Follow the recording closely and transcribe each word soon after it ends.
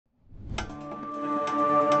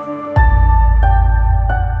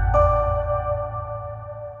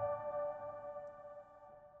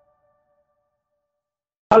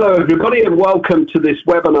Hello everybody and welcome to this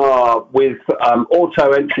webinar with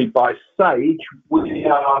Auto Entry by Sage. We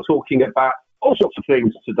are talking about all sorts of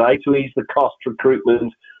things today to ease the cost,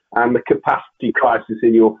 recruitment and the capacity crisis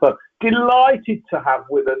in your firm. Delighted to have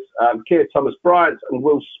with us Keir Thomas-Bryant and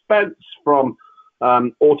Will Spence from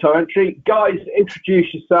Auto Entry. Guys,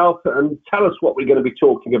 introduce yourself and tell us what we're going to be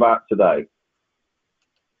talking about today.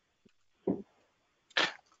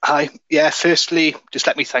 Hi, firstly, just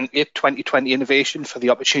let me thank you, 2020Innovation, for the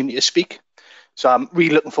opportunity to speak. So I'm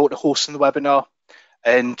really looking forward to hosting the webinar.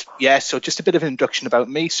 And so just a bit of an introduction about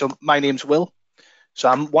me. So my name's Will. So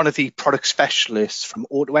I'm one of the product specialists from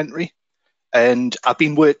Auto Entry. And I've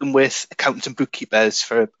been working with accountants and bookkeepers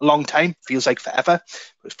for a long time, feels like forever.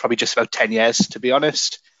 It's probably just about 10 years, to be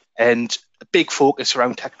honest. And a big focus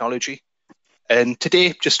around technology. And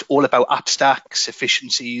today, just all about app stacks,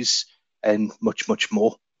 efficiencies, and much, much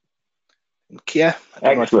more. Keir,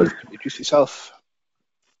 excellent. Introduce yourself.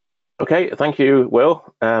 Okay, thank you,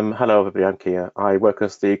 Will. Hello, everybody. I'm Keir. I work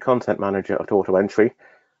as the content manager at Auto Entry.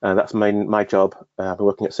 That's my job. I've been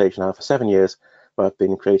working at Sage now for 7 years, where I've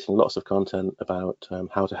been creating lots of content about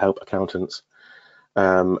how to help accountants.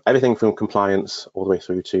 Everything from compliance all the way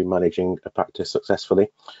through to managing a practice successfully.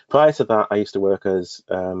 Prior to that, I used to work as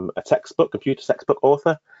a computer textbook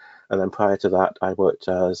author. And then prior to that, I worked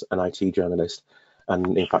as an IT journalist.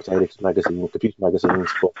 And in fact, I edited computer magazines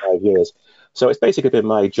for 5 years. So it's basically been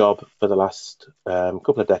my job for the last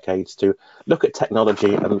couple of decades to look at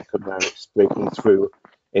technology and look at where it's breaking through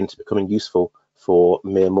into becoming useful for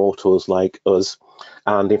mere mortals like us.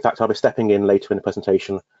 And in fact, I'll be stepping in later in the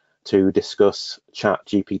presentation to discuss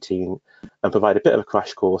ChatGPT and provide a bit of a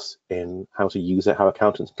crash course in how to use it, how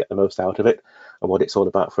accountants get the most out of it, and what it's all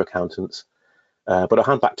about for accountants. But I'll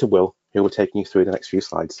hand back to Will, who will take you through the next few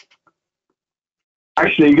slides.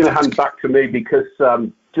 Actually, you're going to hand back to me because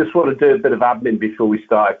just want to do a bit of admin before we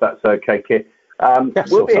start, if that's okay, Kit.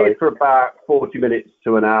 We'll be here for about 40 minutes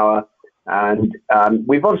to an hour, and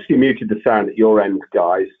we've obviously muted the sound at your end,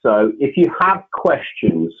 guys. So if you have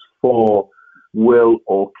questions for Will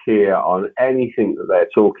or Keir on anything that they're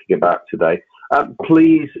talking about today,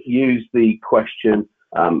 please use the question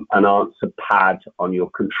and answer pad on your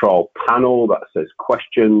control panel that says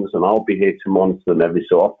questions, and I'll be here to monitor them every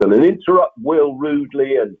so often and interrupt Will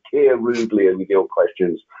rudely and Keir rudely and your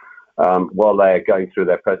questions while they're going through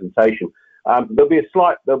their presentation. There'll be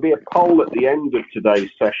a poll at the end of today's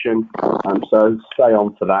session, so stay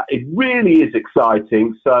on for that. It really is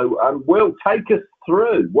exciting. So Will, take us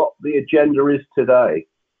through what the agenda is today.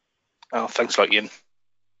 Oh, thanks a lot, Ian.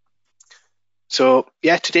 So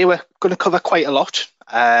today we're going to cover quite a lot.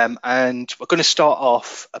 And we're going to start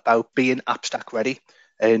off about being app stack ready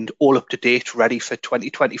and all up to date, ready for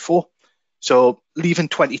 2024. So leaving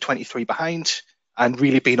 2023 behind and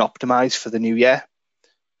really being optimized for the new year.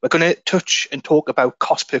 We're going to touch and talk about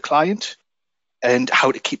cost per client and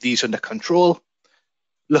how to keep these under control.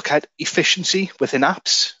 Look at efficiency within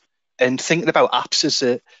apps and thinking about apps as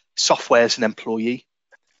a software as an employee.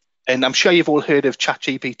 And I'm sure you've all heard of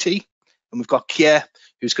ChatGPT. And we've got Keir,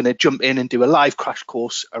 who's going to jump in and do a live crash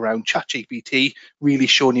course around ChatGPT, really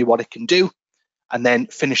showing you what it can do, and then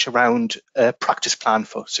finish around a practice plan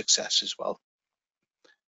for success as well.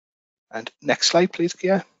 And next slide, please,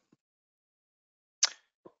 Keir.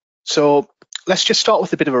 So let's just start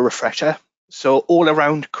with a bit of a refresher. So all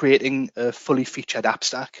around creating a fully featured app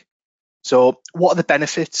stack. So what are the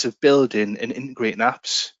benefits of building and integrating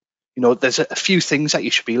apps? There's a few things that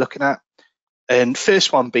you should be looking at. And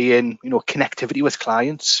first one being, connectivity with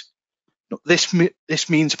clients. This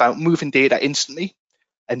means about moving data instantly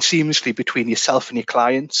and seamlessly between yourself and your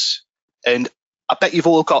clients. And I bet you've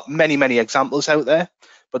all got many, many examples out there,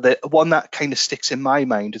 but the one that kind of sticks in my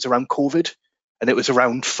mind is around COVID. And it was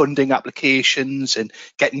around funding applications and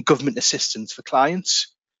getting government assistance for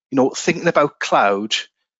clients. Thinking about cloud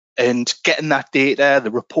and getting that data,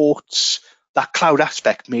 the reports, that cloud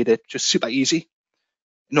aspect made it just super easy.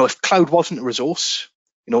 If cloud wasn't a resource,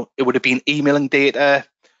 it would have been emailing data,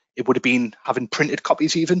 it would have been having printed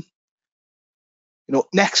copies even.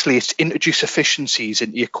 Nextly, it's introduce efficiencies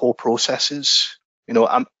into your core processes.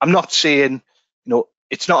 I'm not saying,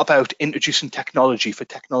 it's not about introducing technology for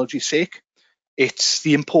technology's sake. It's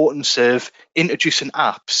the importance of introducing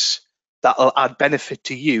apps that will add benefit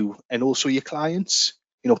to you and also your clients,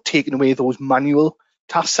 taking away those manual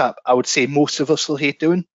tasks that I would say most of us will hate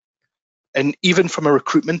doing. And even from a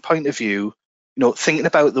recruitment point of view, thinking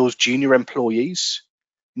about those junior employees,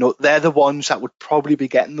 they're the ones that would probably be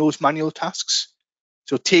getting those manual tasks.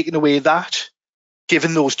 So taking away that,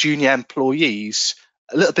 giving those junior employees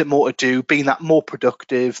a little bit more to do, being that more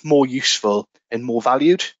productive, more useful, and more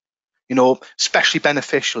valued. especially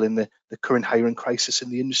beneficial in the current hiring crisis in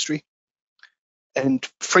the industry. And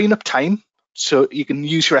freeing up time so you can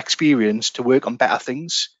use your experience to work on better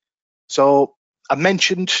things. So I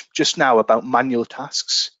mentioned just now about manual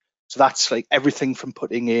tasks. So that's like everything from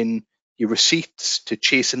putting in your receipts to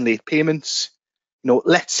chasing late payments.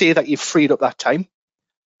 Let's say that you've freed up that time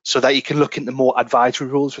so that you can look into more advisory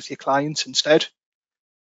roles with your clients instead.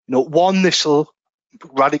 This will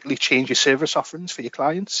radically change your service offerings for your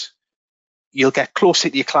clients. You'll get closer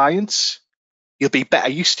to your clients. You'll be better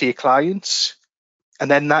used to your clients. And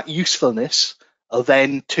then that usefulness will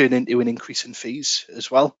then turn into an increase in fees as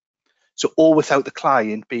well. So all without the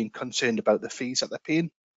client being concerned about the fees that they're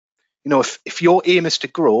paying. If your aim is to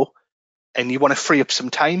grow and you want to free up some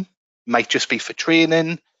time, it might just be for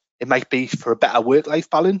training, it might be for a better work-life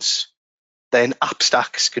balance, then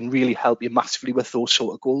AppStacks can really help you massively with those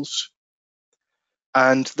sort of goals.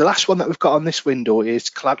 And the last one that we've got on this window is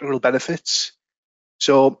collateral benefits.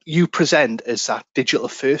 So you present as that digital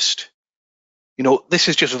first. This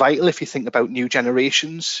is just vital if you think about new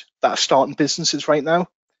generations that are starting businesses right now.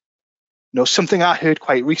 Something I heard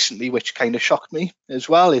quite recently, which kind of shocked me as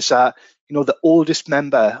well, is that, the oldest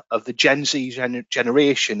member of the Gen Z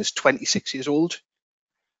generation is 26 years old.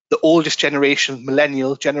 The oldest generation,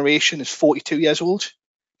 millennial generation, is 42 years old.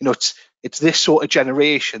 It's this sort of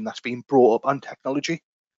generation that's been brought up on technology.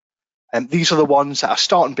 And these are the ones that are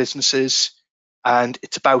starting businesses, and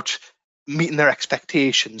it's about meeting their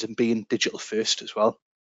expectations and being digital first as well.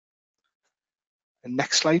 And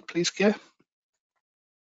next slide, please, Kia.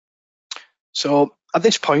 So at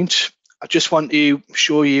this point, I just want to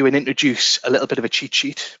show you and introduce a little bit of a cheat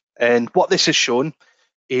sheet. And what this has shown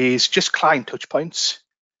is just client touch points.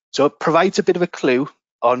 So it provides a bit of a clue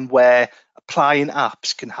on where applying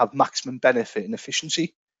apps can have maximum benefit and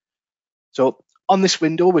efficiency. So on this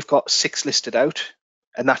window, we've got 6 listed out,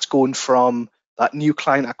 and that's going from that new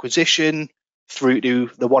client acquisition through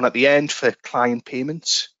to the one at the end for client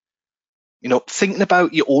payments. Thinking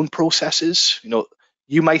about your own processes,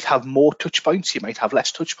 you might have more touch points, you might have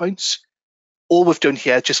less touch points. All we've done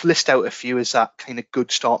here, just list out a few as that kind of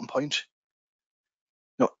good starting point.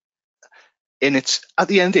 And it's at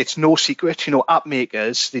the end, it's no secret, app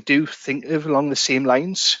makers, they do think along the same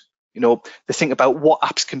lines. They think about what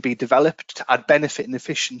apps can be developed to add benefit and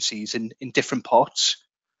efficiencies in different parts.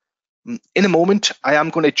 In a moment, I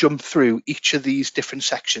am going to jump through each of these different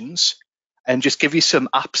sections and just give you some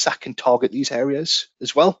apps that can target these areas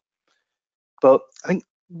as well. But I think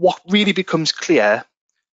what really becomes clear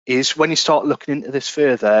is when you start looking into this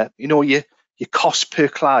further, your cost per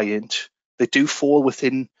client, they do fall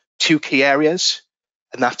within 2 key areas,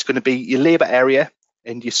 and that's going to be your labor area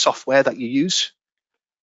and your software that you use.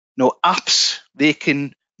 Apps, they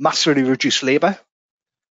can massively reduce labor,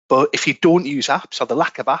 but if you don't use apps or the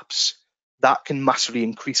lack of apps, that can massively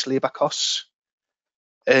increase labor costs.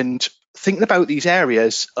 And thinking about these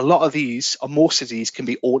areas, a lot of these, or most of these, can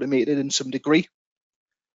be automated in some degree.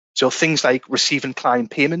 So things like receiving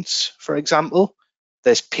client payments, for example,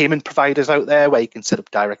 there's payment providers out there where you can set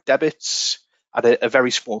up direct debits at a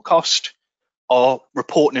very small cost, or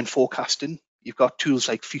reporting and forecasting. You've got tools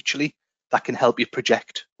like Futurely that can help you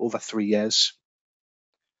project over 3 years.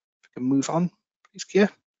 If we can move on, please, Kia.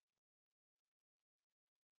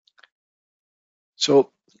 So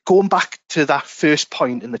going back to that first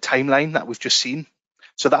point in the timeline that we've just seen.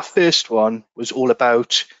 So that first one was all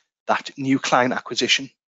about that new client acquisition.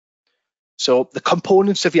 So the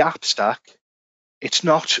components of your app stack, it's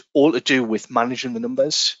not all to do with managing the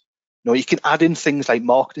numbers. You can add in things like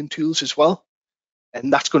marketing tools as well.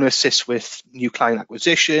 And that's going to assist with new client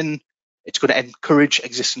acquisition. It's going to encourage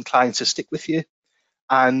existing clients to stick with you.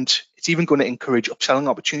 And it's even going to encourage upselling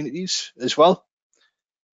opportunities as well.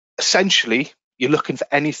 Essentially, you're looking for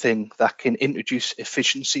anything that can introduce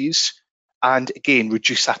efficiencies and, again,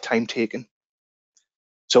 reduce that time taken.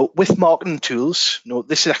 So with marketing tools,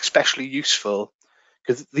 this is especially useful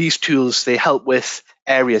because these tools, they help with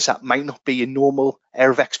areas that might not be a normal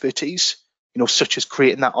area of expertise, such as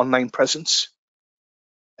creating that online presence.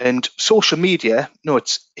 And social media,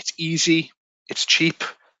 it's easy, it's cheap,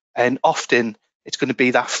 and often it's going to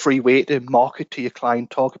be that free way to market to your client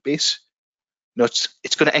target base.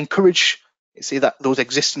 It's going to encourage, those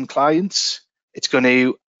existing clients. It's going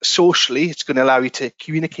to socially, it's going to allow you to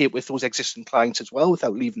communicate with those existing clients as well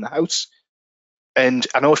without leaving the house. And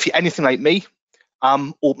I know if you're anything like me,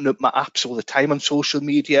 I'm opening up my apps all the time on social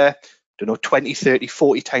media, 20, 30,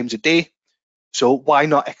 40 times a day. So why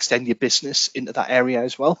not extend your business into that area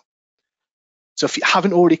as well? So if you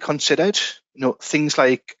haven't already considered, things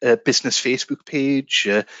like a business Facebook page,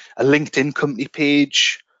 a LinkedIn company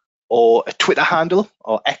page, or a Twitter handle,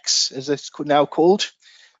 or X as it's now called,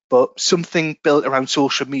 but something built around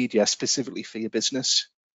social media specifically for your business.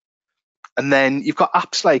 And then you've got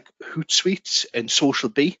apps like Hootsuite and Social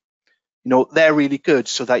Bee. They're really good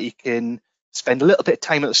so that you can spend a little bit of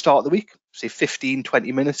time at the start of the week, say 15,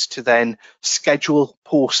 20 minutes, to then schedule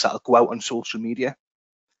posts that'll go out on social media.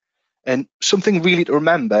 And something really to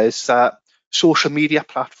remember is that social media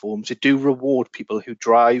platforms, they do reward people who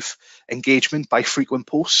drive engagement by frequent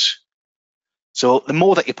posts. So the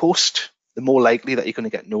more that you post, the more likely that you're going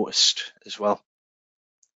to get noticed as well.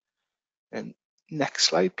 And next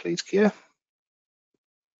slide, please, Kia.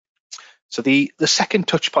 So the second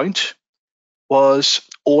touch point was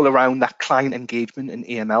all around that client engagement in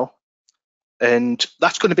AML. And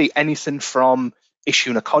that's going to be anything from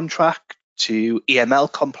issuing a contract to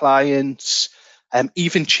AML compliance,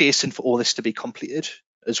 even chasing for all this to be completed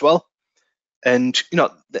as well. And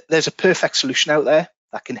there's a perfect solution out there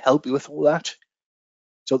that can help you with all that.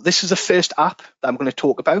 So this is the first app that I'm going to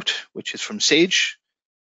talk about, which is from Sage.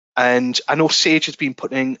 And I know Sage has been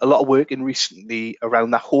putting a lot of work in recently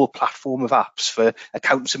around that whole platform of apps for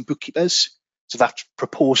accountants and bookkeepers. So that's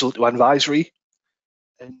proposal to advisory.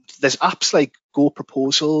 And there's apps like Go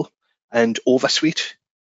Proposal and Oversuite,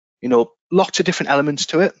 lots of different elements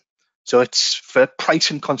to it. So it's for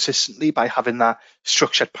pricing consistently by having that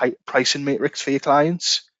structured pricing matrix for your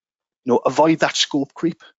clients. Avoid that scope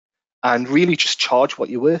creep and really just charge what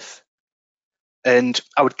you're worth. And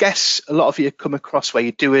I would guess a lot of you come across where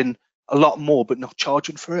you're doing a lot more but not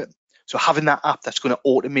charging for it. So having that app that's going to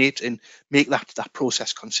automate and make that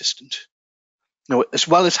process consistent. As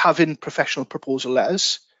well as having professional proposal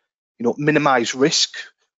letters, minimize risk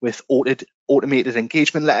with automated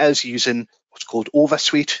engagement letters using what's called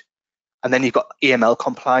Oversuite. And then you've got AML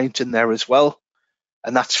compliant in there as well.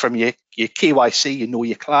 And that's from your KYC,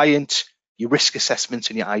 your client, your risk assessments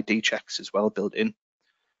and your ID checks as well built in.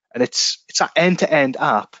 And it's that end-to-end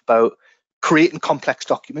app about creating complex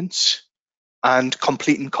documents and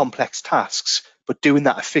completing complex tasks, but doing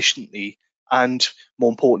that efficiently and, more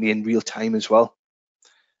importantly, in real time as well.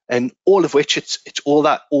 And all of which, it's all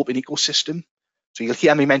that open ecosystem. So you'll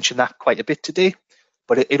hear me mention that quite a bit today,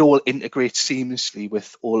 but it all integrates seamlessly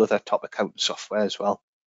with all of that top accounting software as well.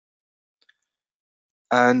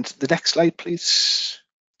 And the next slide, please.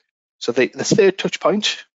 So the third touch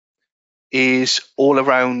point is all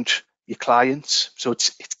around your clients. So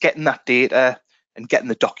it's getting that data and getting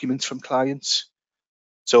the documents from clients.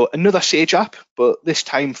 So another Sage app, but this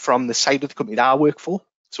time from the side of the company that I work for,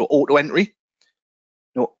 so Auto Entry.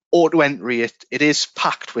 Auto Entry, it is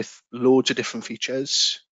packed with loads of different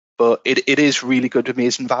features, but it is really good,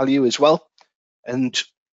 amazing value as well. And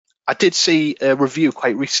I did see a review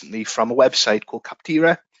quite recently from a website called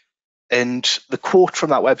Captera, and the quote from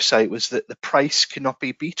that website was that the price cannot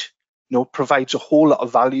be beat. Provides a whole lot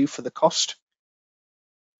of value for the cost.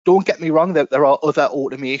 Don't get me wrong, that there are other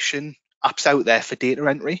automation apps out there for data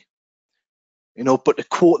entry, but to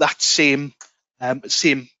quote that same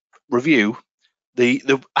review,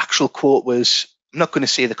 the actual quote was, I'm not going to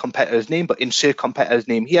say the competitor's name, but insert competitor's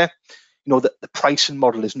name here, that the pricing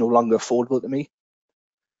model is no longer affordable to me.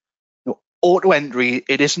 Auto entry,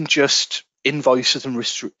 it isn't just invoices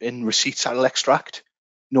and receipts that'll extract.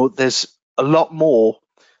 There's a lot more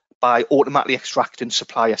by automatically extracting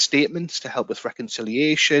supplier statements to help with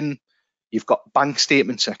reconciliation. You've got bank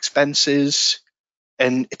statements and expenses,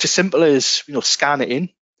 and it's as simple as scan it in,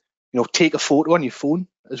 take a photo on your phone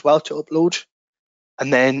as well to upload.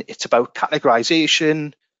 And then it's about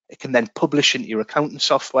categorization. It can then publish into your accounting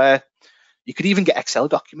software. You could even get Excel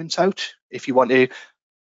documents out if you want to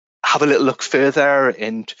have a little look further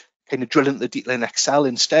and kind of drill into the detail in Excel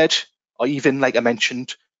instead, or even, like I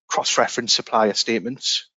mentioned, cross-reference supplier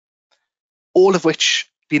statements. All of which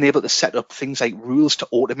being able to set up things like rules to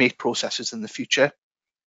automate processes in the future.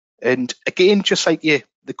 And again, just like the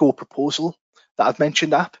Go Proposal that I've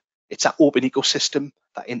mentioned app, it's that open ecosystem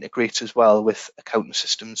that integrates as well with accounting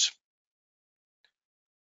systems.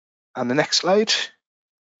 And the next slide,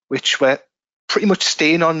 which we're pretty much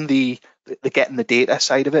staying on the getting the data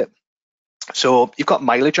side of it. So you've got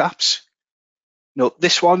mileage apps.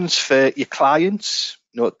 This one's for your clients.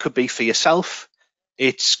 It could be for yourself.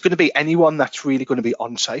 It's going to be anyone that's really going to be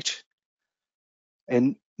on site.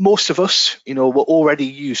 And most of us, we'll already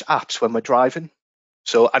use apps when we're driving.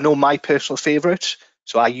 So I know my personal favorite.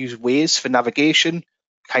 So I use Waze for navigation,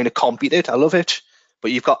 kind of can't beat it, I love it.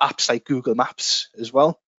 But you've got apps like Google Maps as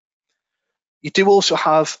well. You do also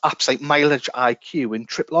have apps like Mileage IQ and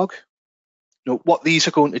TripLog. What these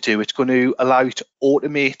are going to do, it's going to allow you to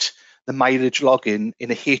automate the mileage login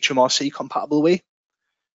in a HMRC compatible way.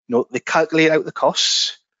 They calculate out the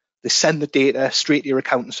costs, they send the data straight to your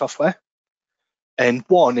accounting software. And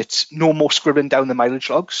one, it's no more scribbling down the mileage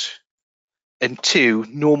logs. And two,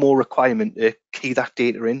 no more requirement to key that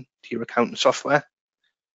data in to your accounting software.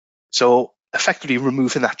 So effectively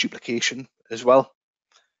removing that duplication as well.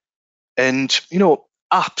 And, you know,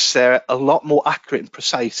 apps, they're a lot more accurate and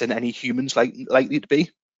precise than any humans likely to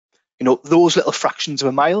be. You know, those little fractions of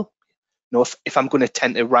a mile, you know, if I'm going to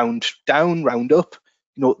tend to round down, round up,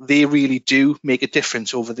 you know, they really do make a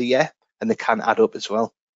difference over the year, and they can add up as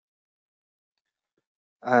well.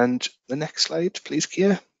 And the next slide, please,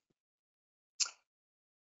 Kia.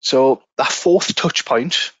 So that fourth touch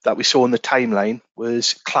point that we saw in the timeline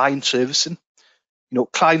was client servicing. You know,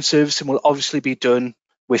 client servicing will obviously be done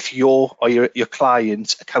with your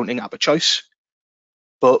client's accounting app of choice,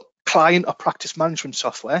 but client or practice management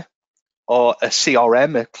software or a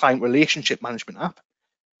CRM, a client relationship management app,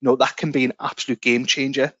 you know, that can be an absolute game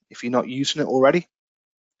changer if you're not using it already.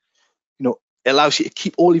 You know, it allows you to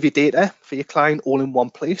keep all of your data for your client all in one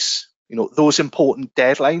place. You know, those important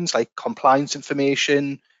deadlines like compliance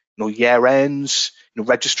information, you know, year ends, you know,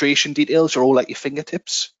 registration details are all at your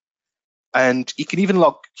fingertips. And you can even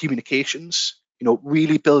log communications, you know,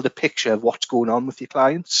 really build a picture of what's going on with your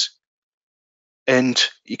clients. And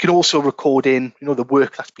you can also record in, you know, the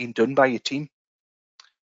work that's been done by your team.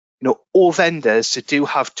 You know, all vendors, they do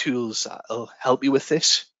have tools that will help you with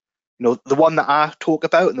this. You know, the one that I talk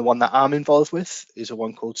about and the one that I'm involved with is a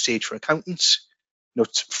one called Sage for Accountants. You know,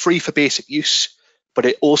 it's free for basic use, but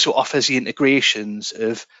it also offers the integrations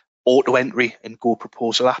of auto entry and Go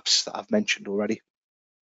proposal apps that I've mentioned already.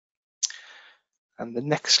 And the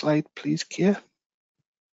next slide, please, Kia.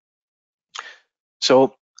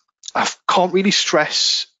 So I can't really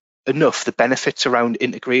stress enough the benefits around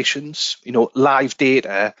integrations, you know, live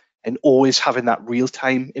data and always having that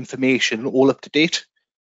real-time information all up to date.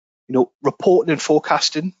 You know, reporting and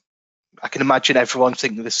forecasting, I can imagine everyone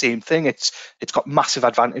thinking the same thing. It's got massive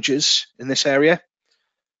advantages in this area.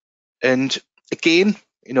 And again,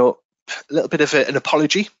 you know, a little bit of an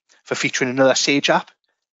apology for featuring another Sage app,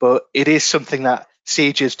 but it is something that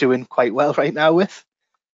Sage is doing quite well right now with.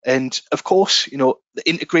 And of course, you know, the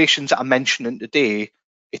integrations that I'm mentioning today,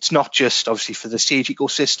 it's not just obviously for the Sage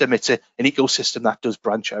ecosystem, it's an ecosystem that does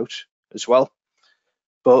branch out as well.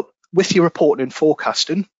 But with your reporting and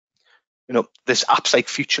forecasting, you know, there's apps like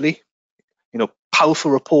Futurely, you know,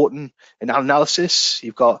 powerful reporting and analysis.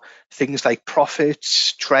 You've got things like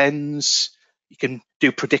profits, trends. You can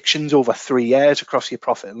do predictions over 3 years across your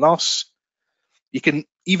profit and loss. You can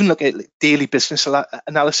even look at daily business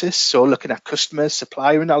analysis, so looking at customers,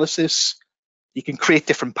 supplier analysis. You can create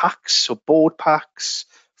different packs, so board packs,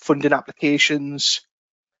 funding applications,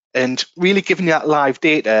 and really giving you that live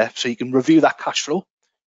data so you can review that cash flow.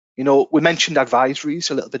 You know, we mentioned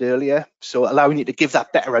advisories a little bit earlier, so allowing you to give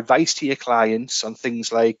that better advice to your clients on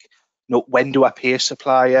things like, you know, when do I pay a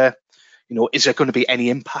supplier? You know, is there going to be any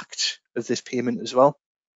impact of this payment as well?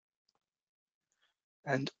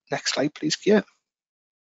 And next slide, please, Kia.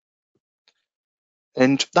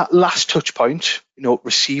 And that last touch point, you know,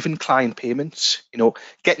 receiving client payments, you know,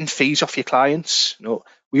 getting fees off your clients, you know,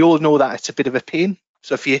 we all know that it's a bit of a pain.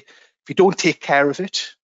 So if you don't take care of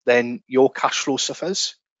it, then your cash flow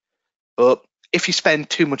suffers. But if you spend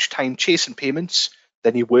too much time chasing payments,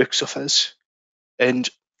 then your work suffers. And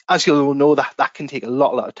as you all know, that can take a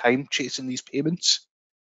lot of time chasing these payments.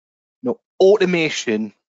 You know,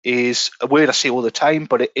 automation is a word I say all the time,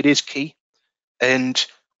 but it is key. And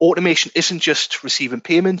automation isn't just receiving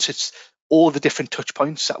payments, it's all the different touch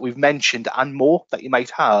points that we've mentioned and more that you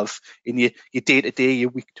might have in your day-to-day, your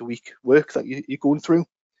week-to-week work that you're going through.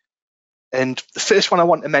 And the first one I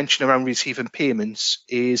want to mention around receiving payments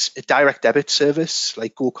is a direct debit service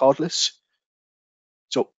like Go Cardless.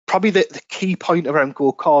 So probably the key point around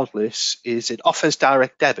Go Cardless is it offers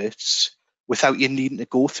direct debits without you needing to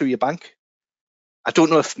go through your bank. I don't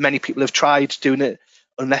know if many people have tried doing it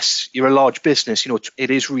unless you're a large business. You know,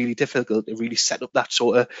 it is really difficult to really set up that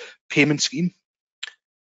sort of payment scheme.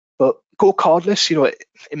 But Go Cardless, you know, it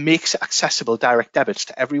makes it accessible direct debits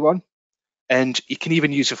to everyone. And you can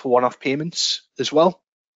even use it for one-off payments as well.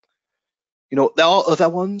 You know, there are other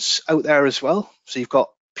ones out there as well. So you've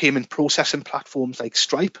got payment processing platforms like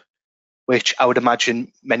Stripe, which I would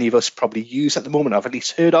imagine many of us probably use at the moment, I've at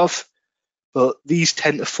least heard of. But these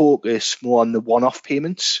tend to focus more on the one-off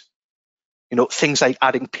payments. You know, things like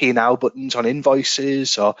adding pay now buttons on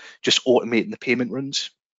invoices or just automating the payment runs.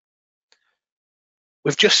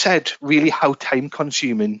 We've just said really how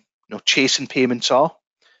time-consuming, you know, chasing payments are.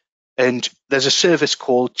 And there's a service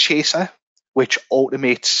called Chaser, which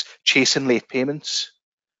automates chasing late payments.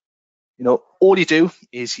 All you do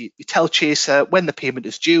is you tell Chaser when the payment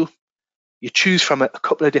is due. You choose from a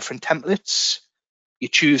couple of different templates. You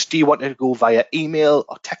choose, do you want it to go via email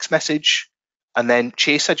or text message? And then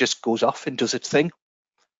Chaser just goes off and does its thing.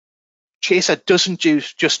 Chaser doesn't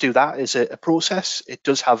just do that as a process. It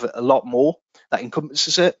does have a lot more that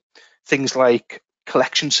encompasses it. Things like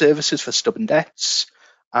collection services for stubborn debts,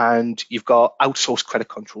 and you've got outsourced credit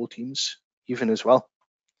control teams even as well.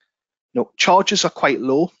 Charges are quite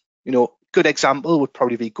low. Good example would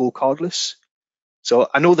probably be Go Cardless. So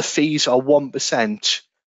I know the fees are 1%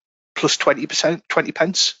 plus 20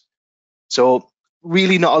 pence. So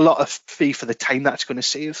really not a lot of fee for the time that's going to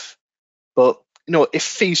save. But if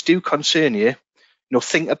fees do concern you,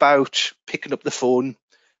 think about picking up the phone,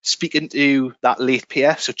 speaking to that late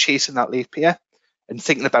payer, so chasing that late payer, and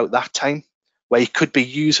thinking about that time where you could be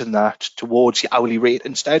using that towards your hourly rate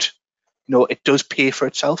instead. It does pay for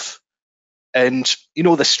itself. And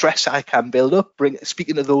the stress I can build up,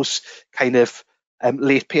 speaking to those kind of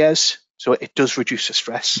late payers, so it does reduce the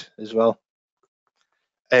stress as well.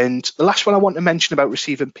 And the last one I want to mention about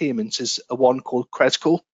receiving payments is a one called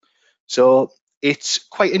Cresco. So it's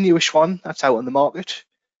quite a newish one that's out on the market,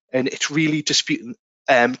 and it's really disrupting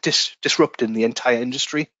the entire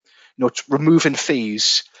industry. It's removing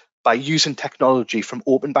fees by using technology from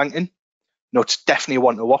open banking. It's definitely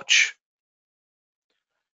one to watch.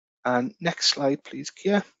 And next slide, please,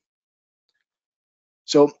 Kia.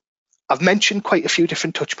 So I've mentioned quite a few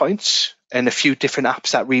different touch points and a few different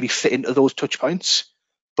apps that really fit into those touch points.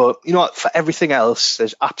 But for everything else,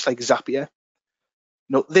 there's apps like Zapier.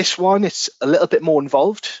 This one, it's a little bit more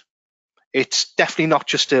involved. It's definitely not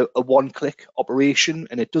just a one-click operation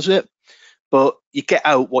and it does it, but you get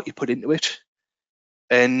out what you put into it.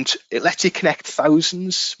 And it lets you connect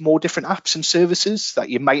thousands more different apps and services that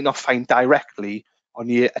you might not find directly on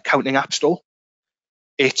your accounting app store.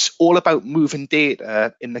 It's all about moving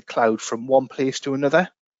data in the cloud from one place to another.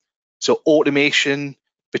 So automation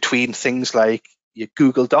between things like your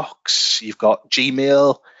Google Docs, you've got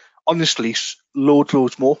Gmail, honestly,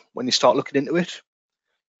 loads more when you start looking into it.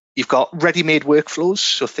 You've got ready-made workflows,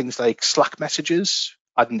 so things like Slack messages,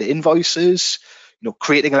 adding the invoices,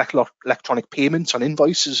 creating electronic payments on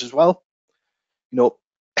invoices as well.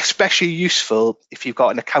 Especially useful if you've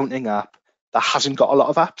got an accounting app that hasn't got a lot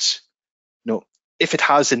of apps. If it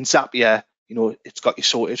has in Zapier, it's got you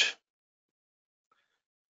sorted.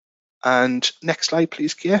 And next slide,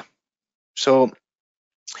 please, Kia. So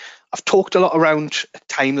I've talked a lot around a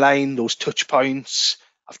timeline, those touch points.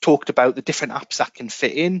 I've talked about the different apps that can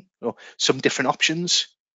fit in, some different options.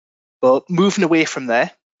 But moving away from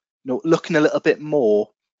there, looking a little bit more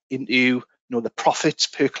into the profits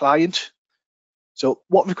per client. So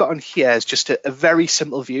what we've got on here is just a very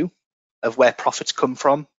simple view of where profits come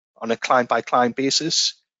from on a client-by-client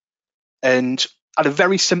basis. And at a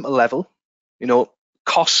very simple level,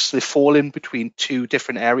 costs, they fall in between two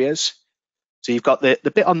different areas. So you've got the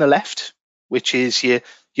bit on the left, which is your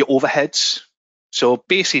overheads. So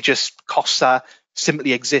basically just costs that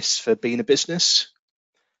simply exist for being a business.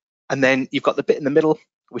 And then you've got the bit in the middle,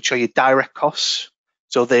 which are your direct costs.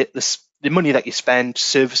 So the money that you spend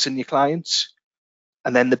servicing your clients.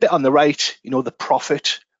 And then the bit on the right, the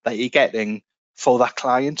profit that you're getting for that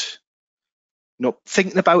client.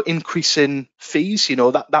 Thinking about increasing fees,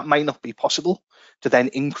 that might not be possible to then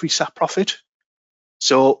increase that profit.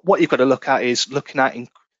 So what you've got to look at is looking at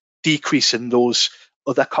decreasing those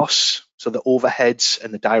other costs, so the overheads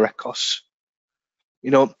and the direct costs.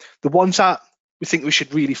 The ones that we think we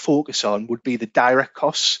should really focus on would be the direct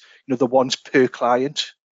costs, the ones per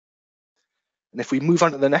client. And if we move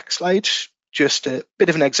on to the next slide, just a bit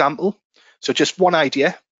of an example. So just one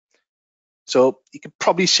idea. So you can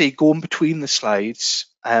probably see going between the slides,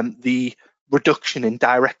 the reduction in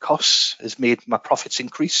direct costs has made my profits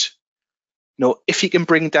increase. If you can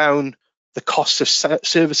bring down the cost of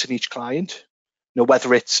servicing each client,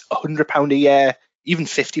 whether it's £100 a year, even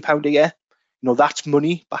 £50 a year, that's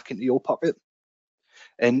money back into your pocket.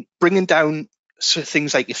 And bringing down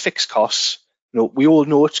things like your fixed costs, we all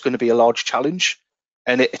know it's going to be a large challenge,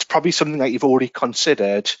 and it's probably something that you've already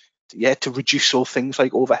considered, to reduce all things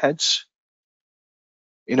like overheads.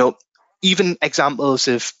 Even examples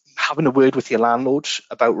of having a word with your landlord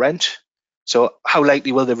about rent. So how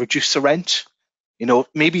likely will they reduce the rent?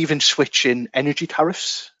 Maybe even switch in energy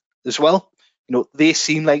tariffs as well. They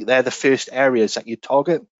seem like they're the first areas that you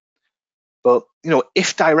target. But,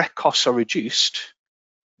 if direct costs are reduced,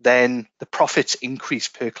 then the profits increase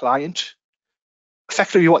per client.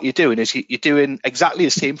 Effectively, what you're doing is you're doing exactly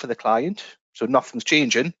the same for the client. So nothing's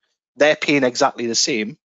changing. They're paying exactly the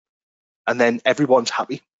same. And then everyone's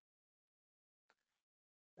happy.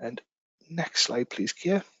 And Next slide, please,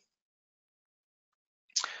 Kia.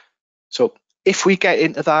 So if we get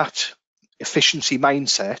into that efficiency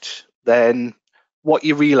mindset, then what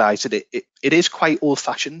you realise that it is quite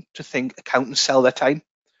old-fashioned to think accountants sell their time.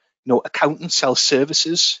 Accountants sell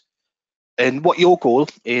services, and what your goal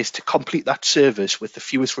is to complete that service with the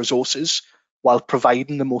fewest resources while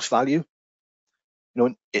providing the most value.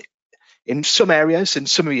 In some areas, in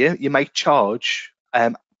some of you might charge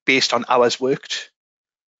based on hours worked.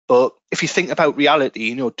 But if you think about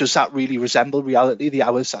reality, does that really resemble reality, the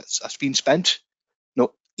hours that's been spent?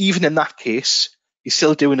 Even in that case, you're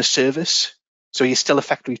still doing a service, so you're still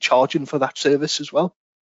effectively charging for that service as well.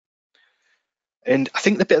 And I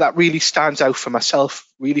think the bit that really stands out for myself,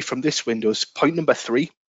 really from this window, is point number 3.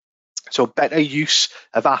 So better use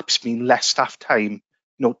of apps mean less staff time,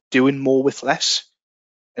 doing more with less.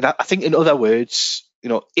 And I think, in other words,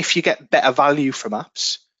 if you get better value from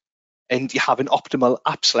apps and you have an optimal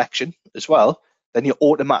app selection as well, then you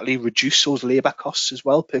automatically reduce those labour costs as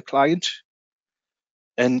well per client.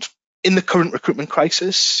 And in the current recruitment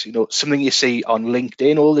crisis, something you see on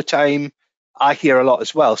LinkedIn all the time, I hear a lot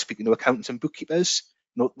as well, speaking to accountants and bookkeepers,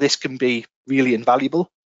 this can be really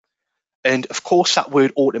invaluable. And of course, that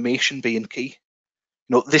word automation being key,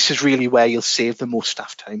 this is really where you'll save the most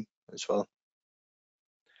staff time as well.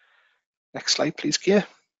 Next slide, please, Kia.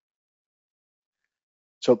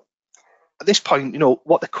 So at this point,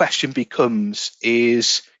 what the question becomes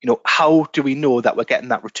is, how do we know that we're getting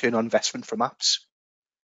that return on investment from apps?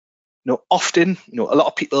 Often, a lot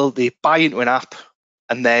of people, they buy into an app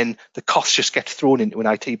and then the costs just get thrown into an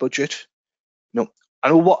IT budget. I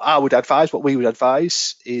know what we would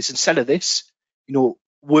advise is, instead of this,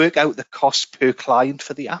 work out the cost per client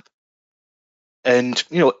for the app. And,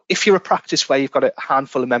 if you're a practice where you've got a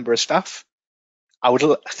handful of member of staff, I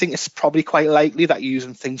think it's probably quite likely that you're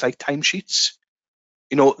using things like timesheets.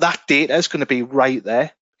 That data is going to be right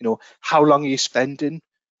there. How long are you spending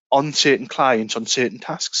on certain clients, on certain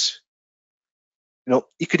tasks?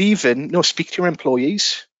 You could even, speak to your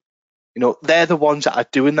employees. They're the ones that are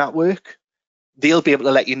doing that work. They'll be able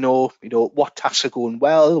to let you know, what tasks are going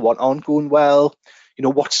well, what aren't going well,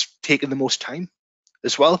 what's taking the most time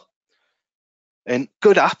as well. And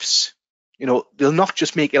good apps, they'll not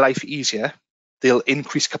just make your life easier, they'll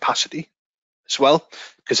increase capacity as well,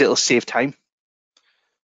 because it'll save time.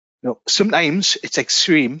 Sometimes it's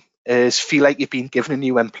extreme as feel like you've been given a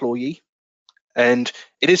new employee. And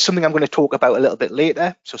it is something I'm going to talk about a little bit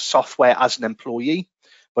later. So software as an employee,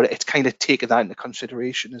 but it's kind of taking that into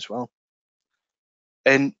consideration as well.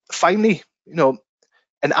 And finally, an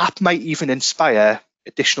app might even inspire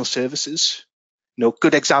additional services.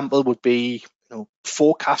 Good example would be,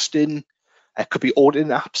 forecasting. It could be auditing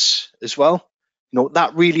apps as well.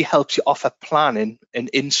 That really helps you offer planning and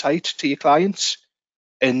insight to your clients,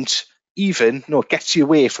 and even, it gets you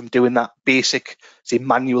away from doing that basic, say,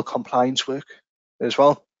 manual compliance work as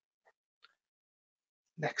well.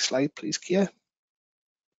 Next slide, please, Kia.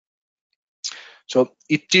 So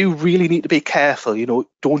you do really need to be careful,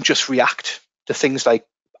 don't just react to things like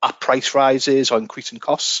app price rises or increasing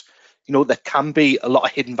costs. There can be a lot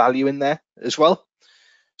of hidden value in there as well.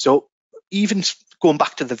 So even going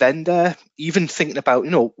back to the vendor, even thinking about,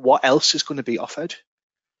 what else is going to be offered.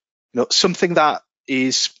 Something that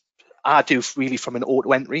I do really from an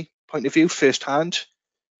auto entry point of view firsthand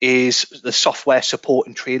is the software support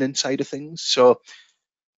and training side of things. So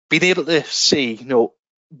being able to see,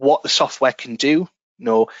 what the software can do,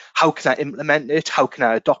 how can I implement it, how can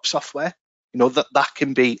I adopt software, that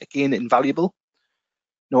can be, again, invaluable.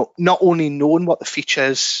 Not only knowing what the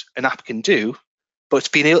features an app can do, but it's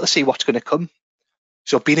being able to see what's going to come.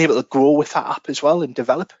 So being able to grow with that app as well and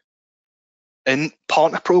develop. And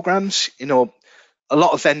partner programs, a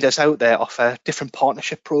lot of vendors out there offer different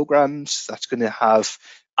partnership programs that's going to have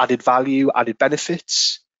added value, added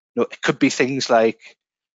benefits. It could be things like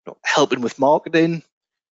helping with marketing,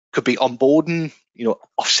 could be onboarding,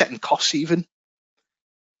 offsetting costs even.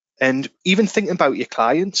 And even thinking about your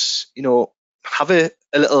clients, have a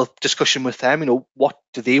little discussion with them, what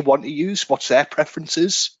do they want to use? What's their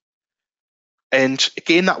preferences? And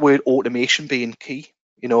again, that word automation being key,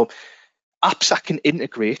 apps that can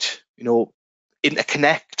integrate,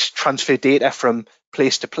 interconnect, transfer data from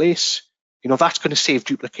place to place, that's going to save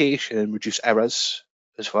duplication and reduce errors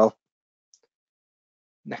as well.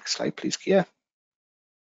 Next slide, please, Kia.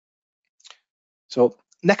 So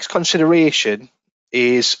next consideration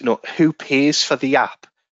is, who pays for the app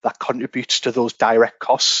that contributes to those direct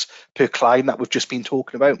costs per client that we've just been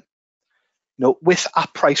talking about. With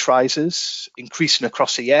app price rises increasing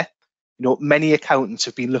across the year, many accountants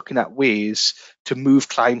have been looking at ways to move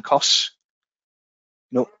client costs.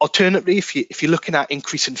 Alternatively, if you're looking at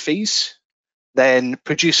increasing fees, then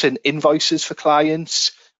producing invoices for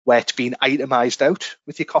clients where it's being itemized out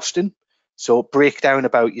with your costing. So breakdown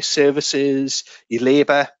about your services, your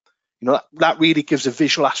labor, that really gives a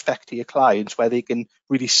visual aspect to your clients where they can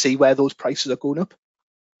really see where those prices are going up.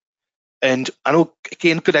 And I know,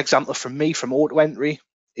 again, a good example from me from auto entry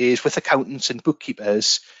is with accountants and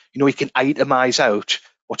bookkeepers, you can itemize out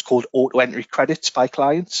what's called auto entry credits by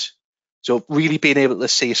clients. So really being able to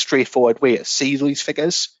see a straightforward way to see these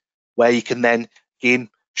figures where you can then, again,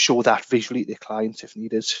 show that visually to clients if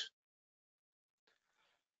needed.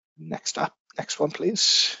 Next one,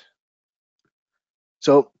 please.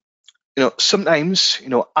 So, sometimes,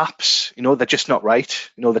 apps, they're just not right.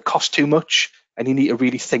 They cost too much and you need to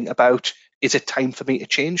really think about, is it time for me to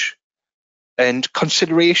change? And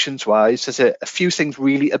considerations wise, there's a few things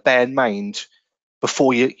really to bear in mind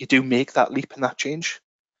before you do make that leap and that change.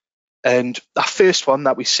 And that first one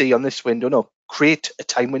that we see on this window, create a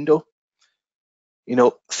time window.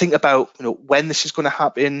 Think about when this is going to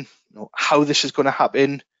happen, how this is going to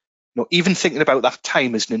happen. Even thinking about that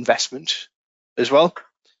time as an investment as well.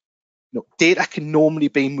 Data can normally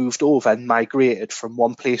be moved over and migrated from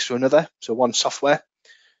one place to another, so one software.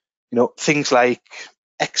 Things like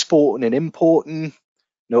exporting and importing.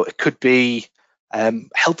 It could be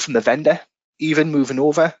help from the vendor, even moving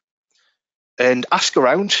over. And ask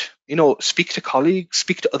around, speak to colleagues,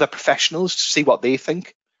 speak to other professionals to see what they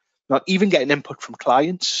think. Even getting input from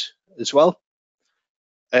clients as well.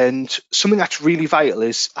 And something that's really vital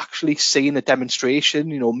is actually seeing a demonstration,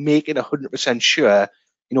 making 100% sure,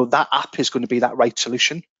 that app is going to be that right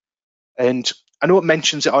solution. And I know it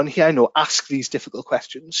mentions it on here, ask these difficult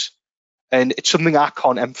questions. And it's something I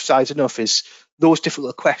can't emphasize enough is those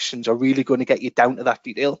difficult questions are really going to get you down to that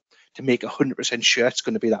detail to make 100% sure it's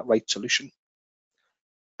going to be that right solution.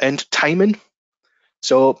 And timing.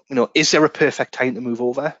 So, is there a perfect time to move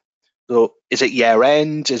over? So is it year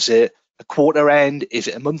end? Is it a quarter end? Is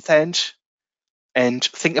it a month end? And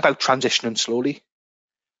think about transitioning slowly.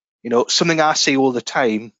 Something I see all the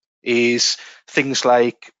time is things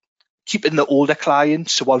like keeping the older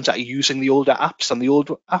clients, the ones that are using the older apps and the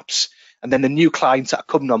old apps, and then the new clients that are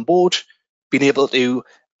coming on board, being able to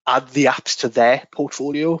add the apps to their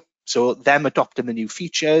portfolio. So them adopting the new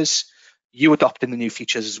features, you adopting the new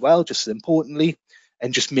features as well, just as importantly,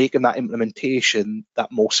 and just making that implementation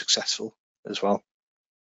that more successful as well.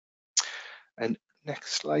 And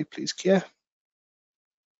next slide, please, Kia.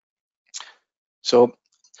 So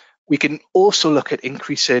we can also look at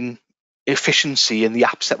increasing efficiency in the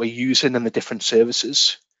apps that we're using and the different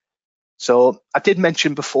services. So I did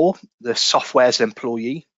mention before the software as an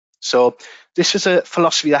employee. So this is a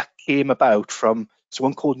philosophy that came about from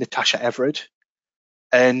someone called Natasha Everett.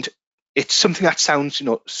 And it's something that sounds,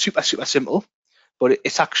 super, super simple, but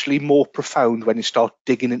it's actually more profound when you start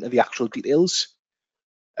digging into the actual details.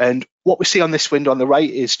 And what we see on this window on the right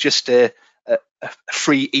is just a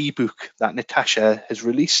free ebook that Natasha has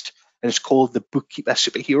released, and it's called The Bookkeeper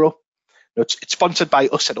Superhero. It's sponsored by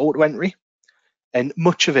us at Auto Entry, and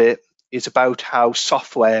much of it is about how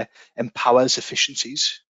software empowers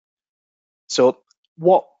efficiencies. So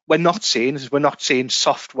what we're not saying is we're not saying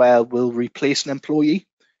software will replace an employee.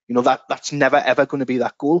 That's never ever going to be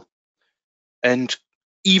that goal. And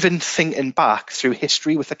even thinking back through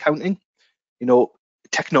history with accounting,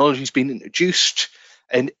 technology's been introduced,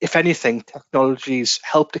 and if anything, technology's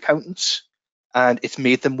helped accountants and it's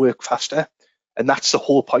made them work faster. And that's the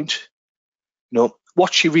whole point.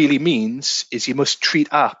 What she really means is you must treat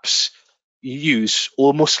apps you use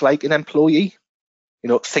almost like an employee.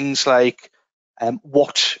 Things like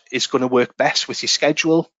what is going to work best with your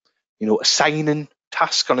schedule, assigning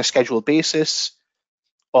tasks on a scheduled basis,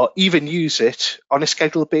 or even use it on a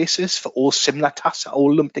scheduled basis for all similar tasks that are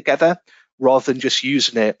all lumped together, rather than just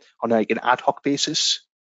using it on an ad hoc basis.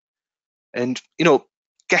 And,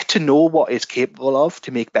 get to know what it's capable of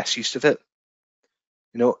to make best use of it.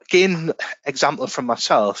 Again, example from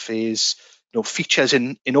myself is, features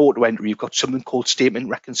in auto entry. You've got something called statement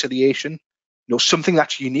reconciliation, something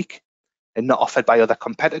that's unique and not offered by other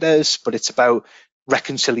competitors, but it's about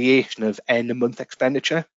reconciliation of end of month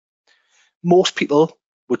expenditure. Most people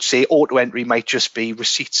would say auto entry might just be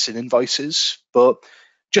receipts and invoices, but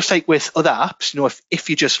just like with other apps, if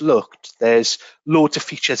you just looked, there's loads of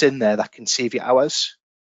features in there that can save you hours.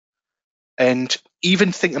 And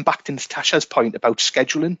even thinking back to Natasha's point about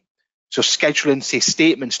scheduling, so scheduling, say,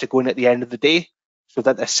 statements to go in at the end of the day so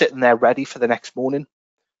that they're sitting there ready for the next morning.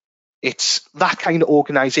 It's that kind of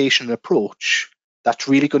organization and approach that's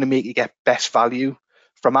really going to make you get best value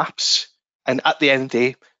from apps, and at the end of the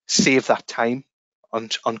day, save that time on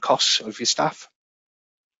costs of your staff.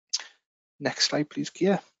 Next slide, please,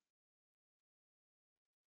 Kia.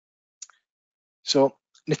 So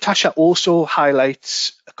Natasha also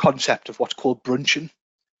highlights a concept of what's called brunching.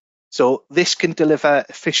 So this can deliver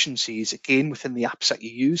efficiencies, again, within the apps that you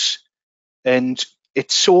use. And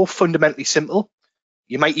it's so fundamentally simple.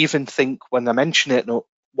 You might even think when I mention it, no,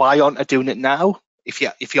 why aren't I doing it now if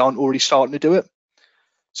you aren't already starting to do it?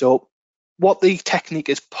 So what the technique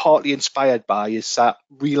is partly inspired by is that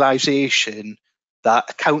realization that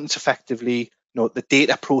accountants effectively, the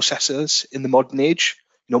data processors in the modern age,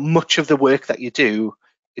 much of the work that you do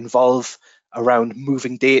involve around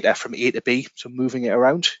moving data from A to B, so moving it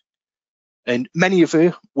around. And many of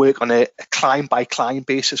you work on a client by client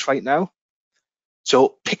basis right now.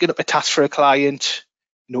 So picking up a task for a client,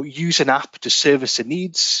 use an app to service the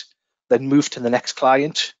needs, then move to the next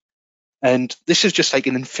client. And this is just like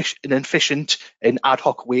an efficient and ad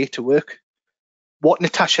hoc way to work. What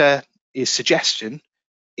Natasha is suggesting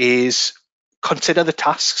is consider the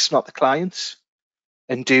tasks, not the clients,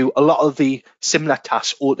 and do a lot of the similar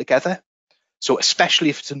tasks all together. So especially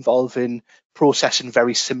if it's involving processing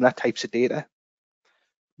very similar types of data.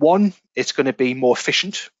 One, it's going to be more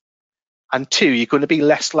efficient. And two, you're going to be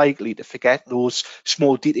less likely to forget those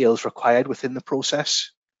small details required within the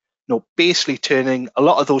process. Basically turning a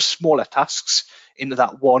lot of those smaller tasks into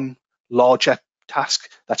that one larger task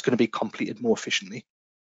that's going to be completed more efficiently.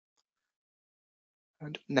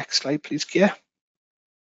 And next slide, please, Kia.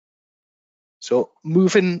 So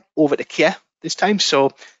moving over to Kia this time.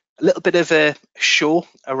 So a little bit of a show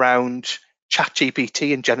around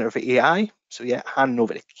ChatGPT and generative AI. So yeah, handing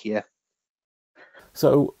over to Kia.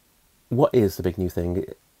 So what is the big new thing?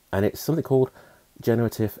 And it's something called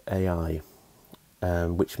generative AI,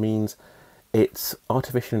 which means it's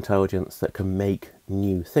artificial intelligence that can make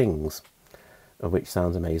new things, which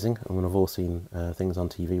sounds amazing. I mean, I've all seen things on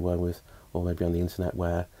TV or maybe on the internet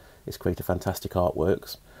where it's created fantastic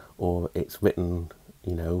artworks, or it's written,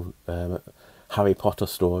 Harry Potter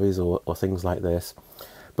stories or things like this.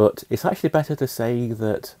 But it's actually better to say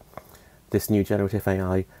that this new generative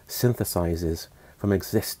AI synthesizes from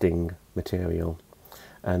existing material.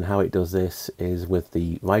 And how it does this is with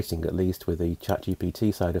the writing, at least with the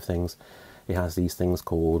ChatGPT side of things. It has these things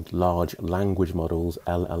called large language models,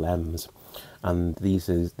 LLMs, and these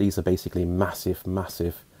are basically massive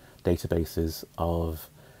databases of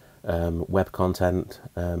web content,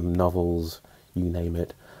 novels, you name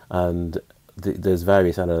it, and there's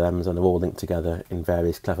various LLMs, and they're all linked together in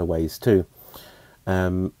various clever ways too.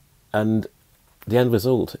 And the end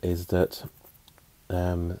result is that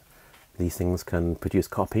these things can produce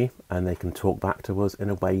copy, and they can talk back to us in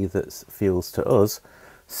a way that feels to us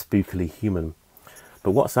spookily human.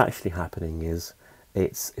 But what's actually happening is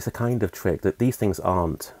it's a kind of trick that these things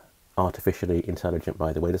aren't artificially intelligent,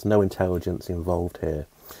 by the way. There's no intelligence involved here.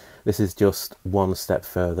 This is just one step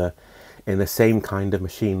further in the same kind of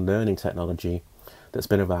machine learning technology that's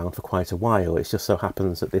been around for quite a while. It just so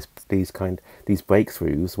happens that these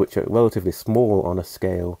breakthroughs, which are relatively small on a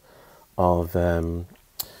scale of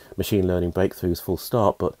machine learning breakthroughs full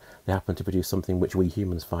stop, but they happen to produce something which we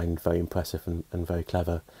humans find very impressive and very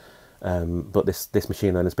clever. But this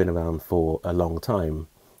machine learning has been around for a long time.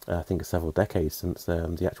 I think several decades since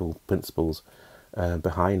the actual principles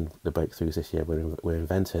behind the breakthroughs this year were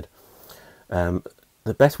invented.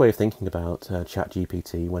 The best way of thinking about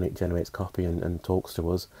ChatGPT when it generates copy and talks to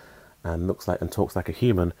us and talks like a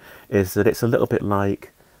human is that it's a little bit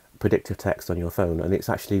like predictive text on your phone, and it's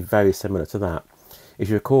actually very similar to that. If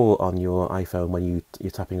you recall, on your iPhone, when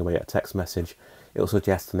you're tapping away at a text message, it will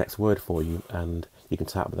suggest the next word for you, and you can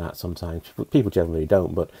tap that sometimes. People generally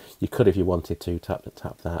don't, but you could if you wanted to tap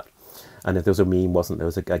that. And if there was a meme, there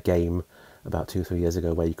was a game about 2-3 years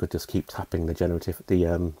ago where you could just keep tapping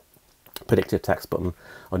the predictive text button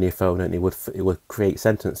on your phone, and it would create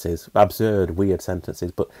sentences, absurd, weird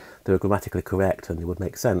sentences, but they were grammatically correct and they would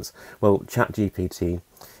make sense. Well, ChatGPT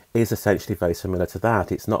is essentially very similar to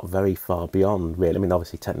that. It's not very far beyond, really. I mean,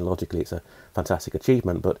 obviously, technologically, it's a fantastic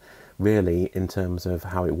achievement, but really, in terms of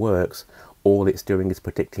how it works, all it's doing is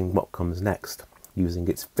predicting what comes next using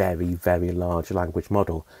its very, very large language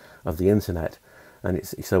model of the internet. And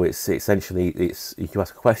it's essentially, if you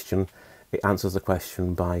ask a question, it answers the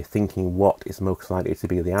question by thinking what is most likely to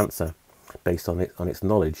be the answer based on its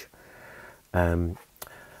knowledge.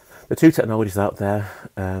 The two technologies out there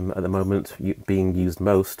at the moment being used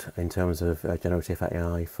most in terms of generative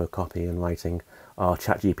AI for copy and writing are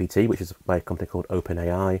ChatGPT, which is by a company called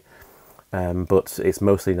OpenAI, but it's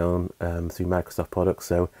mostly known through Microsoft products.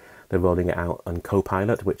 So they're rolling it out on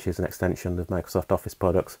Copilot, which is an extension of Microsoft Office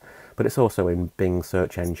products, but it's also in Bing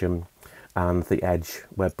search engine, and the Edge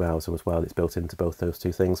web browser as well. It's built into both those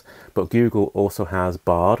two things. But Google also has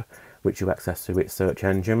Bard, which you access through its search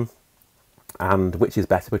engine. And which is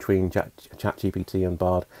better between ChatGPT and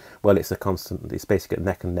Bard? Well, it's basically a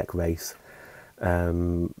neck and neck race.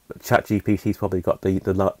 ChatGPT's probably got the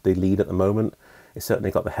lead at the moment. It's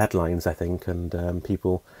certainly got the headlines, I think, and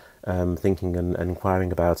people thinking and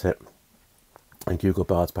inquiring about it. And Google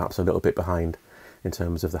Bard's perhaps a little bit behind in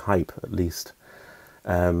terms of the hype, at least.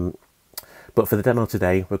 But for the demo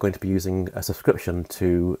today, we're going to be using a subscription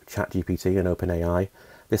to ChatGPT and OpenAI.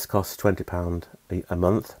 This costs £20 a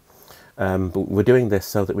month. But we're doing this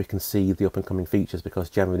so that we can see the up-and-coming features, because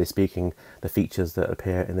generally speaking, the features that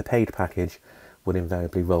appear in the paid package will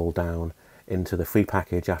invariably roll down into the free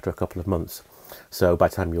package after a couple of months. So by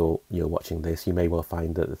the time you're watching this, you may well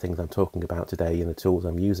find that the things I'm talking about today and the tools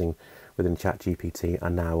I'm using within ChatGPT are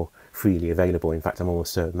now freely available. In fact, I'm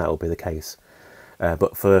almost certain that will be the case.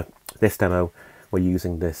 But for this demo, we're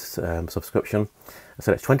using this subscription.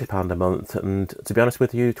 So it's £20 a month, and to be honest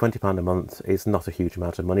with you, £20 a month is not a huge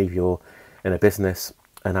amount of money if you're in a business,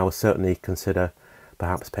 and I would certainly consider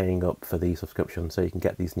perhaps paying up for the subscription so you can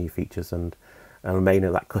get these new features and remain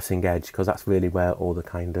at that cutting edge, because that's really where all the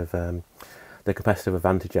kind of the competitive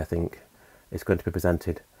advantage, I think, is going to be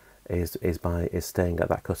presented, is staying at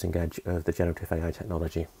that cutting edge of the generative AI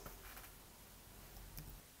technology.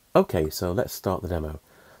 Okay, so let's start the demo.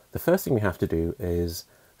 The first thing we have to do is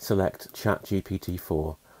select ChatGPT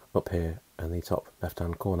 4 up here in the top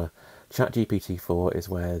left-hand corner. ChatGPT 4 is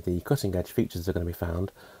where the cutting-edge features are going to be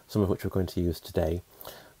found, some of which we're going to use today.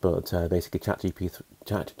 But basically ChatGPT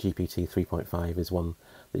 3.5 is one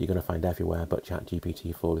that you're going to find everywhere, but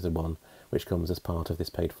ChatGPT 4 is the one which comes as part of this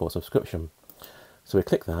paid-for subscription. So we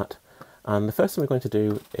click that, and the first thing we're going to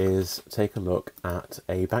do is take a look at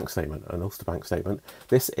a bank statement, an Ulster bank statement.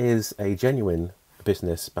 This is a genuine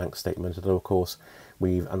business bank statement, although of course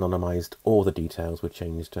we've anonymized all the details. We've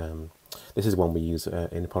changed, this is one we use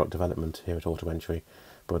in product development here at AutoEntry,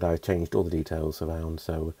 but I've changed all the details around,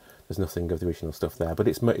 so there's nothing of the original stuff there, but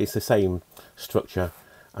it's the same structure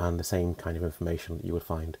and the same kind of information that you would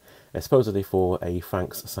find. It's supposedly for a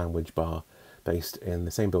Frank's sandwich bar based in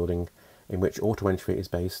the same building in which AutoEntry is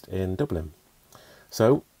based in Dublin.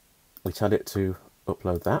 So we tell it to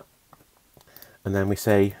upload that, and then we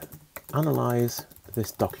say analyze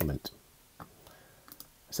this document.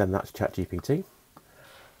 Send that to ChatGPT.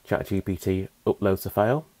 ChatGPT uploads the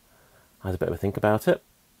file, has a bit of a think about it,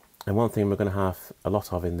 and one thing we're going to have a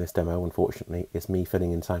lot of in this demo, unfortunately, is me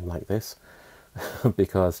filling in time like this,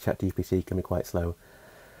 because ChatGPT can be quite slow,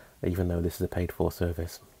 even though this is a paid-for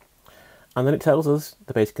service. And then it tells us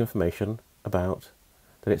the basic information about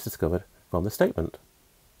that it's discovered from the statement,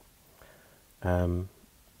 including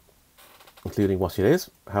what it is,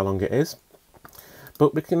 how long it is.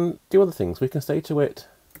 But we can do other things. We can say to it,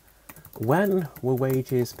 when were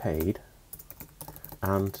wages paid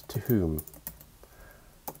and to whom?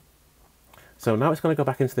 So now it's going to go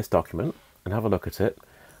back into this document and have a look at it,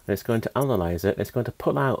 and it's going to analyse it. It's going to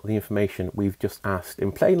pull out the information we've just asked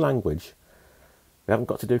in plain language. We haven't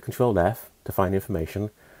got to do Control F to find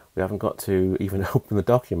information. We haven't got to even open the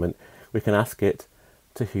document. We can ask it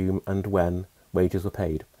to whom and when wages were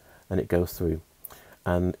paid, and it goes through.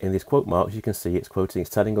 And in these quote marks, you can see it's quoting,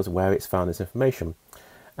 it's telling us where it's found this information.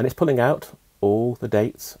 And it's pulling out all the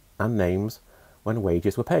dates and names when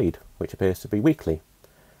wages were paid, which appears to be weekly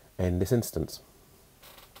in this instance.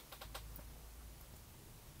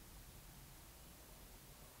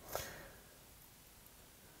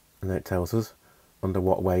 And then it tells us under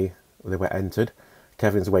what way they were entered.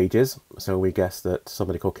 Kevin's wages, so we guess that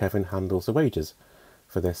somebody called Kevin handles the wages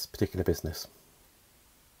for this particular business.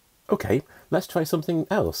 Okay, let's try something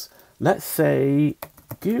else. Let's say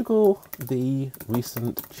Google the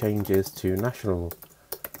recent changes to national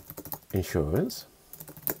insurance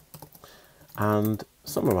and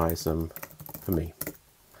summarize them for me.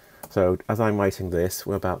 So as I'm writing this,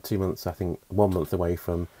 we're about 2 months, I think 1 month away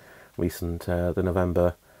from recent the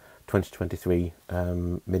November 2023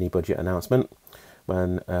 mini budget announcement,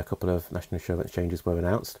 when a couple of national insurance changes were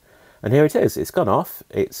announced. And here it is, it's gone off,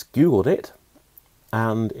 it's Googled it,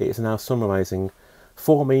 and it's now summarising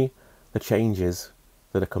for me the changes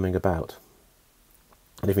that are coming about.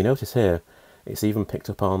 And if you notice here, it's even picked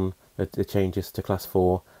up on the changes to Class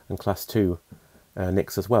 4 and Class 2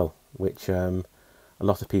 NICs as well, which a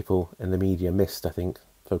lot of people in the media missed, I think,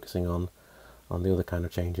 focusing on the other kind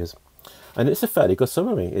of changes. And it's a fairly good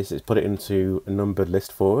summary. It's put it into a numbered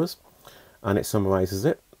list for us, and it summarises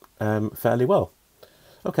it fairly well.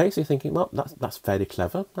 Okay, so you're thinking, well, that's fairly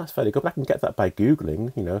clever, that's fairly good, but I can get that by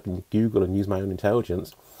Googling, you know, I can Google and use my own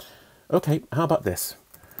intelligence. Okay, how about this?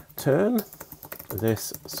 turn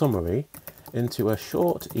this summary into a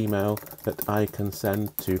short email that I can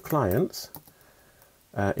send to clients,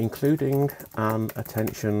 including an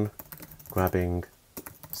attention-grabbing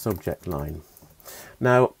subject line.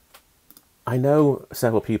 Now, I know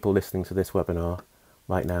several people listening to this webinar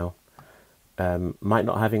right now might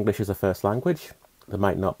not have English as a first language. They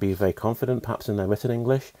might not be very confident perhaps in their written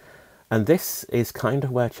English. And this is kind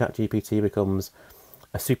of where ChatGPT becomes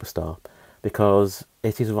a superstar, because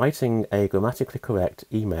it is writing a grammatically correct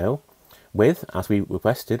email with, as we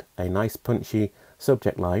requested, a nice punchy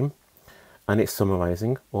subject line, and it's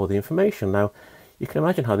summarizing all the information. Now, you can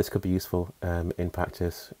imagine how this could be useful in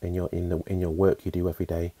practice, in your work you do every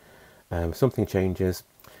day. Something changes,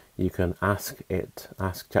 you can ask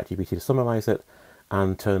ChatGPT to summarize it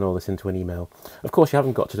and turn all this into an email. Of course, you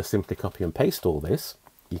haven't got to just simply copy and paste all this.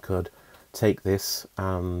 You could take this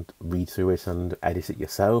and read through it and edit it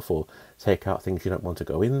yourself, or take out things you don't want to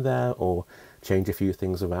go in there, or change a few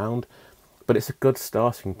things around. But it's a good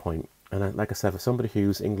starting point. And like I said, for somebody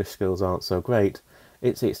whose English skills aren't so great,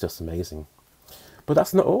 it's just amazing. But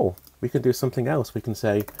that's not all. We can do something else. We can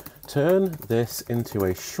say, turn this into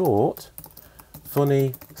a short,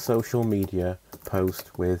 funny social media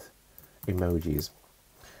post with emojis.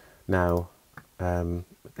 Now,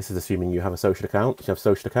 this is assuming you have a social account. You have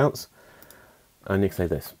social accounts, and you can say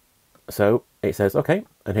this. So it says, okay,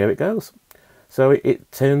 and here it goes. So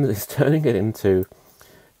it's turning it into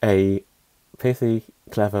a pithy,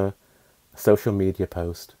 clever social media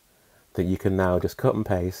post that you can now just cut and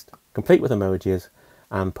paste, complete with emojis,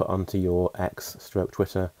 and put onto your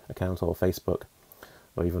X/Twitter account, or Facebook,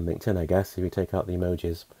 or even LinkedIn, I guess, if you take out the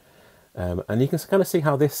emojis. And you can kind of see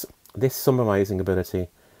how this summarizing ability,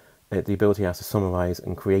 the ability has to summarize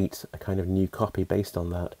and create a kind of new copy based on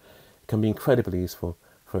that, can be incredibly useful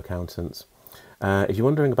for accountants. If you're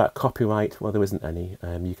wondering about copyright, well, there isn't any.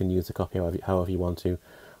 You can use the copy however you want to,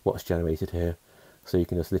 what's generated here. So you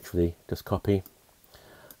can just literally just copy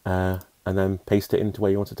and then paste it into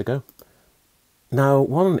where you want it to go. Now,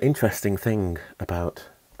 one interesting thing about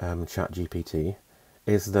ChatGPT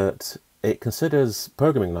is that it considers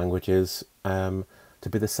programming languages to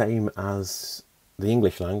be the same as the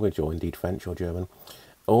English language, or indeed French or German.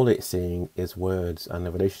 All it's seeing is words and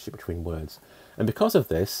the relationship between words. And because of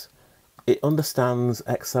this, it understands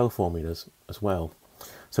Excel formulas as well.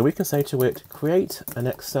 So we can say to it, create an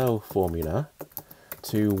Excel formula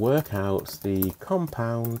to work out the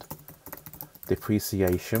compound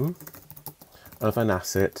depreciation of an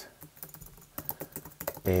asset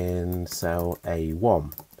in cell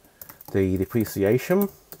A1. The depreciation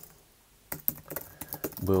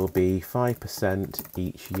will be 5%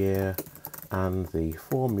 each year, and the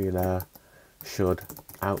formula should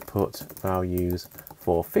output values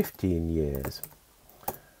for 15 years.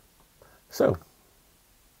 So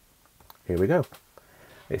here we go.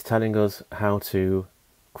 It's telling us how to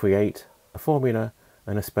create a formula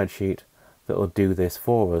and a spreadsheet that will do this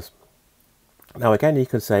for us. Now again, you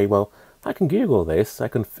can say, well, I can Google this. I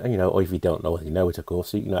can, or if you don't know it, of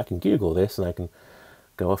course, I can Google this and I can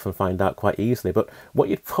go off and find out quite easily. But what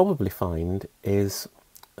you'd probably find is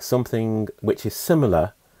something which is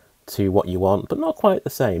similar to what you want, but not quite the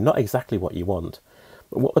same, not exactly what you want.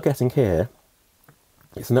 But what we're getting here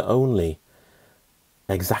is not only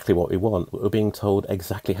exactly what we want, but we're being told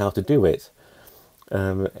exactly how to do it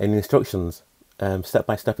in instructions,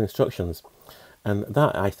 step-by-step instructions. And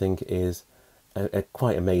that, I think, is a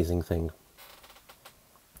quite amazing thing.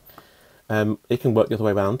 It can work the other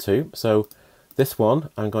way around too. So this one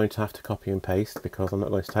I'm going to have to copy and paste because I'm not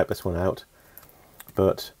going to type this one out.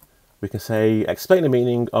 But we can say, explain the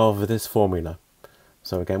meaning of this formula.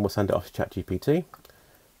 So again, we'll send it off to ChatGPT. You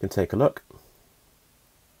can take a look.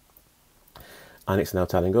 And it's now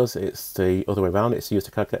telling us it's the other way around. It's used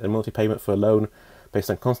to calculate the multi-payment for a loan based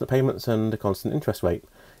on constant payments and a constant interest rate.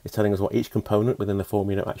 It's telling us what each component within the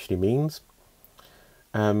formula actually means.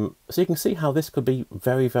 So you can see how this could be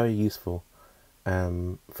very, very useful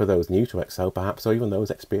for those new to Excel perhaps, or even those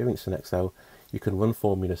experienced in Excel. You can run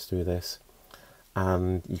formulas through this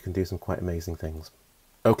and you can do some quite amazing things.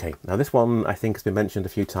 Okay, now this one I think has been mentioned a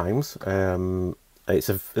few times.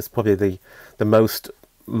 It's probably the most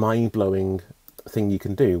mind-blowing thing you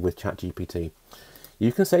can do with ChatGPT.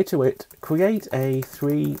 You can say to it, create a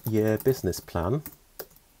 3-year business plan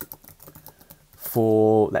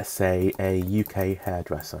for, let's say, a UK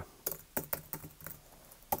hairdresser.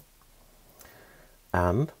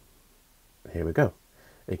 And here we go.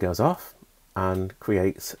 It goes off and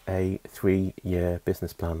creates a 3-year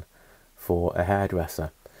business plan for a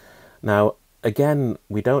hairdresser. Now, again,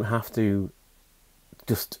 we don't have to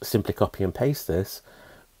just simply copy and paste this.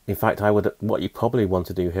 In fact, what you probably want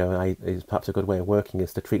to do here is perhaps a good way of working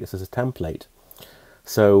is to treat this as a template.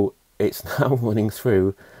 So it's now running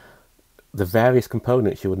through the various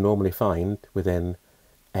components you would normally find within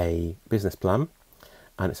a business plan,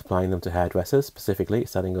 and it's applying them to hairdressers specifically.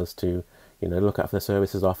 It's telling us to, look at the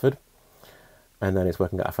services offered, and then it's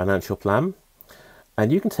working out a financial plan.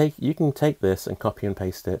 And you can take this and copy and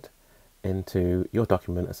paste it into your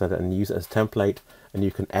document and use it as a template, and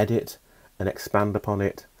you can edit and expand upon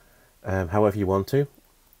it however you want to.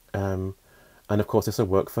 And of course, this will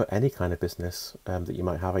work for any kind of business that you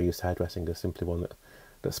might have. I used hairdressing as simply one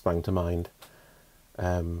that sprang to mind.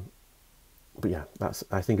 But yeah,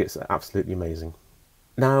 I think it's absolutely amazing.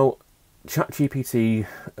 Now, ChatGPT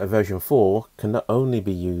version 4 can not only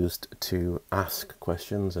be used to ask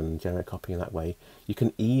questions and generate copy in that way, you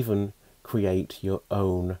can even create your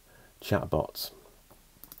own chatbots.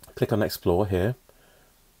 Click on Explore here,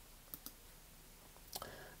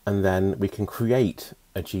 and then we can create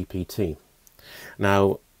a GPT.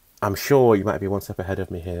 Now, I'm sure you might be one step ahead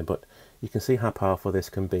of me here, but you can see how powerful this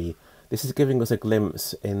can be. This is giving us a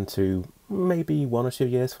glimpse into maybe 1 or 2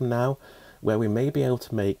 years from now, where we may be able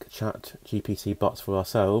to make ChatGPT bots for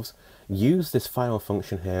ourselves, use this file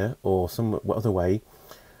function here, or some other way.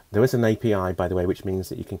 There is an API, by the way, which means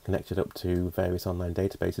that you can connect it up to various online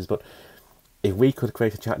databases. But if we could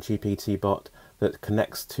create a ChatGPT bot that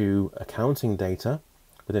connects to accounting data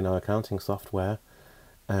within our accounting software,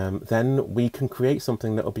 then we can create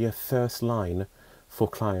something that will be a first line for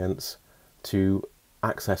clients to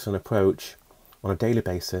access and approach on a daily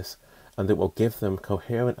basis, and that will give them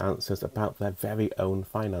coherent answers about their very own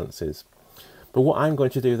finances. But what I'm going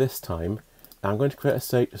to do this time, I'm going to create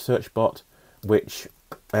a search bot,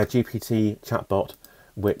 a GPT chatbot,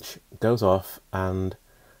 which goes off and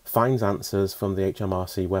finds answers from the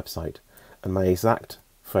HMRC website. And my exact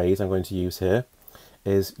phrase I'm going to use here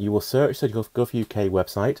is, you will search the Gov.uk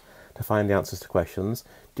website to find the answers to questions.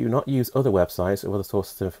 Do not use other websites or other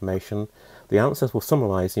sources of information. The answers will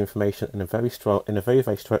summarise the information in a very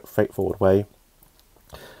straightforward way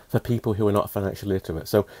for people who are not financially literate.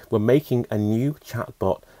 So we're making a new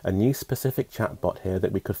chatbot, a new specific chatbot here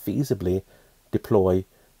that we could feasibly deploy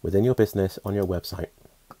within your business on your website.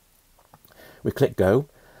 We click go.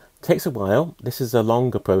 It takes a while. This is a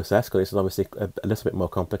longer process because this is obviously a little bit more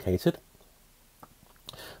complicated,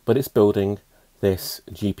 but it's building this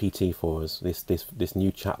GPT for us, this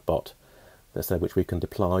new chatbot which we can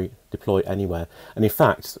deploy anywhere. And in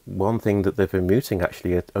fact, one thing that they've been mooting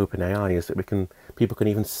actually at OpenAI is that people can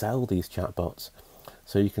even sell these chatbots.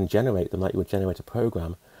 So you can generate them like you would generate a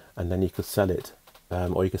program, and then you could sell it,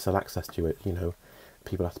 or you could sell access to it.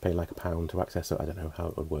 People have to pay like £1 to access it. I don't know how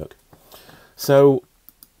it would work. So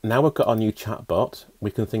now we've got our new chatbot,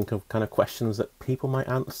 we can think of kind of questions that people might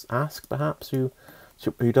ask, perhaps, who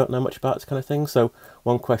don't know much about this kind of thing. So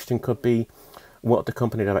one question could be, what do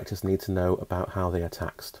company directors need to know about how they are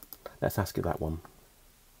taxed? Let's ask it that one.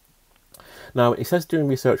 Now, it says doing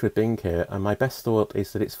research with Bing here, and my best thought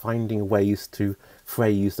is that it's finding ways to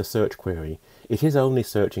phrase the search query. It is only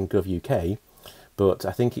searching Gov.uk, but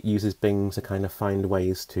I think it uses Bing to kind of find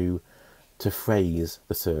ways to phrase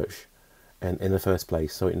the search in the first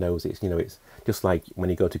place, so it knows it's just like when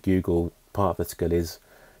you go to Google, part of the skill is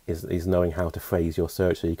knowing how to phrase your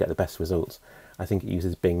search so you get the best results. I think it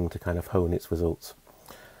uses Bing to kind of hone its results.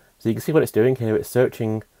 So you can see what it's doing here. It's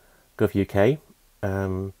searching Gov.uk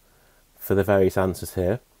for the various answers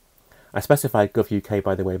here. I specified Gov.uk,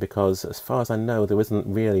 by the way, because as far as I know, there isn't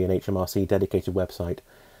really an HMRC dedicated website.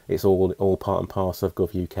 It's all part and parcel of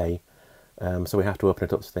Gov.uk. So we have to open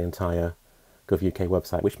it up to the entire Gov.uk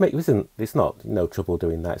website, which it's not no trouble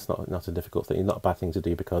doing that. It's not a difficult thing. It's not a bad thing to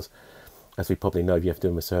do, because as we probably know, if you have to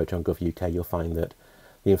do research on Gov.uk, you'll find that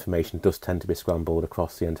the information does tend to be scrambled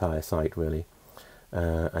across the entire site, really.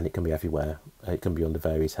 And it can be everywhere. It can be under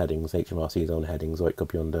various headings, HMRC's own headings, or it could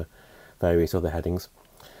be under various other headings.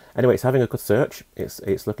 Anyway, it's having a good search.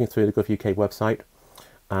 It's looking through the Gov.uk website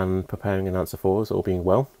and preparing an answer for us, all being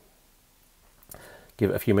well.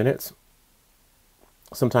 Give it a few minutes.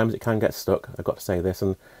 Sometimes it can get stuck, I've got to say this.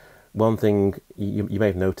 And one thing, you may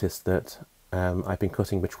have noticed that I've been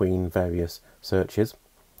cutting between various searches.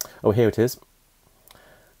 Oh, here it is.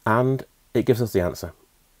 And it gives us the answer.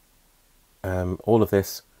 All of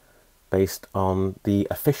this based on the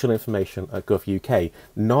official information at Gov.uk,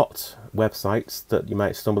 not websites that you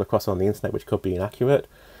might stumble across on the internet which could be inaccurate,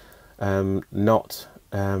 not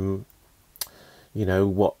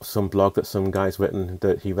what some blog that some guy's written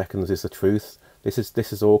that he reckons is the truth. This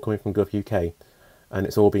is all coming from Gov.uk, and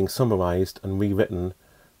it's all being summarised and rewritten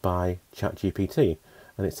by ChatGPT,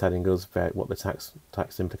 and it's telling us what the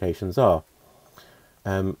tax implications are.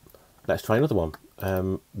 Let's try another one.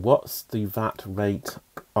 What's the VAT rate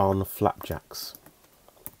on flapjacks?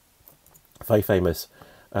 Very famous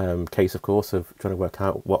case, of course, of trying to work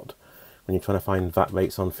out what, when you're trying to find VAT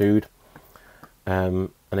rates on food.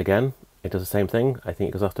 And again, it does the same thing. I think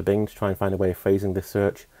it goes after Bing to try and find a way of phrasing this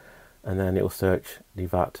search, and then it will search the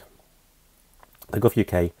VAT, the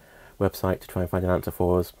Gov.uk website, to try and find an answer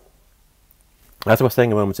for us. As I was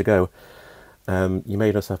saying a moment ago, you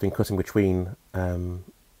may notice I've been cutting between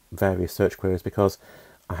various search queries because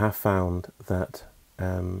I have found that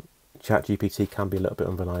ChatGPT can be a little bit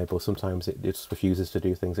unreliable. Sometimes it just refuses to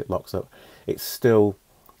do things, it locks up. It's still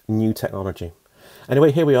new technology.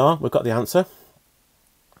 Anyway, here we are, we've got the answer.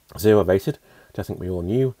 0 rated, which I think we all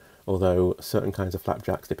knew, although certain kinds of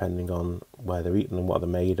flapjacks, depending on where they're eaten and what they're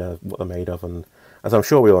made of, and as I'm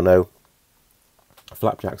sure we all know,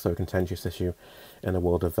 flapjacks are a contentious issue in the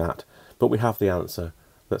world of that. But we have the answer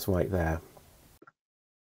that's right there.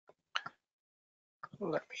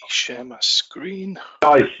 Let me share my screen.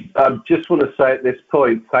 Guys, just want to say at this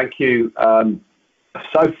point, thank you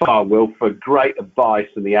so far, Will, for great advice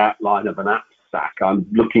and the outline of an app stack. I'm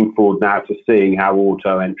looking forward now to seeing how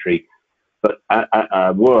auto entry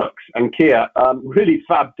works. And Kia, really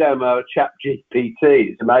fab demo of ChatGPT.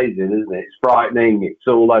 It's amazing, isn't it? It's frightening. It's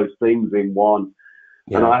all those things in one.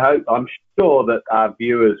 Yeah. And I'm sure that our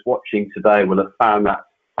viewers watching today will have found that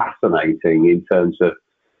fascinating in terms of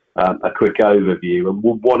a quick overview, and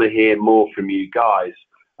we'll want to hear more from you guys.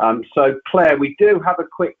 So Claire, we do have a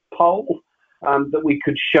quick poll that we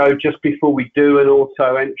could show just before we do an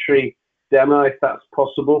auto entry demo, if that's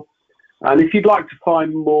possible. And if you'd like to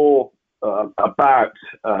find more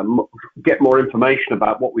get more information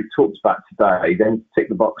about what we've talked about today, then tick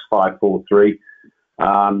the box 543,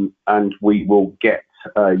 and we will get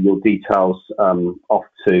your details off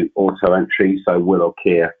to auto entry, so Will or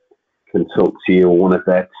Kia can talk to you or one of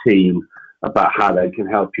their team about how they can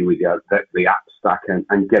help you with the app stack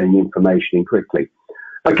and getting information in quickly.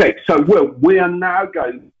 Okay, so Will, we are now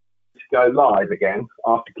going to go live again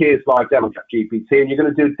after Kia's live demo of ChatGPT, and you're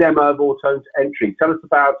going to do a demo of auto entry. Tell us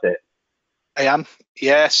about it. I am.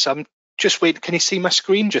 Yes, I'm just waiting. Can you see my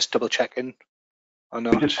screen? Just double checking. Or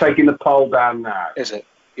not? We're just taking the poll down now. Is it?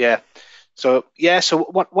 Yeah. So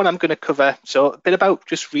what I'm going to cover, so a bit about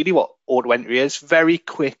just really what auto entry is, very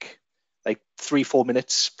quick, like 3-4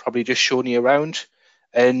 minutes, probably just showing you around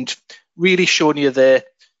and really showing you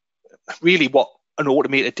what an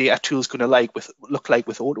automated data tool is going to look like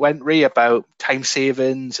with auto entry, about time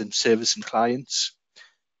savings and service and clients.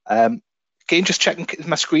 Again, just checking, is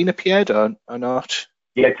my screen appeared or not?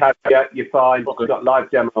 Yeah, you're fine. We've got live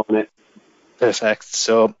demo on it. Perfect.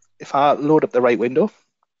 So if I load up the right window,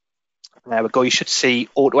 there we go. You should see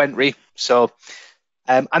auto entry. So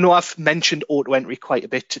I know I've mentioned auto entry quite a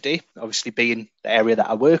bit today, obviously being the area that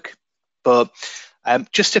I work, but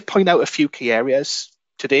just to point out a few key areas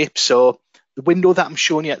today. So the window that I'm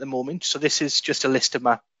showing you at the moment, so this is just a list of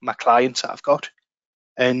my clients that I've got,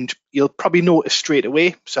 and you'll probably notice straight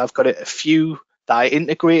away. So I've got a few that I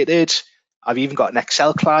integrated. I've even got an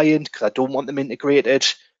Excel client because I don't want them integrated,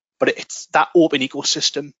 but it's that open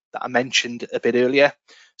ecosystem that I mentioned a bit earlier.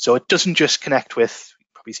 So it doesn't just connect with, you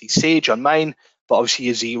probably see Sage on mine, but obviously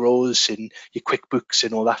your Zeros and your QuickBooks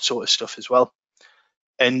and all that sort of stuff as well.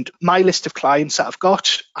 And my list of clients that I've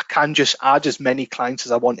got, I can just add as many clients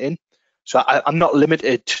as I want in. So I'm not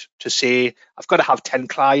limited to say, I've got to have 10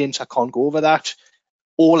 clients, I can't go over that.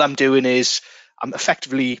 All I'm doing is I'm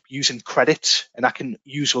effectively using credits, and I can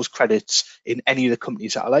use those credits in any of the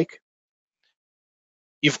companies that I like.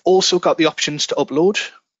 You've also got the options to upload.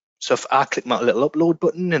 So if I click my little upload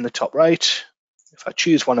button in the top right, if I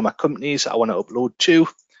choose one of my companies that I want to upload to,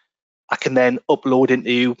 I can then upload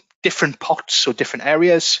into different pots or different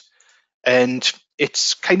areas. And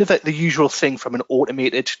it's kind of like the usual thing from an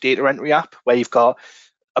automated data entry app, where you've got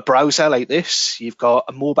a browser like this, you've got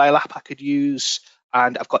a mobile app I could use,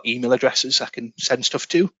 and I've got email addresses I can send stuff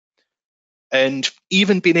to. And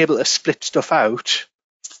even being able to split stuff out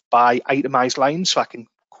by itemized lines, so I can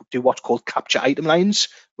do what's called capture item lines,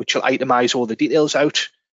 which will itemize all the details out.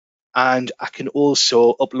 And I can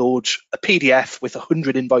also upload a PDF with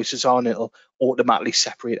 100 invoices on. It'll automatically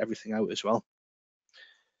separate everything out as well.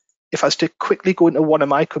 If I was to quickly go into one of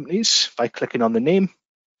my companies by clicking on the name,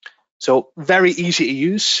 so very easy to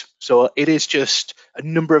use. So it is just a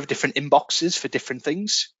number of different inboxes for different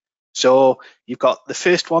things. So you've got the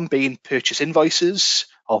first one being purchase invoices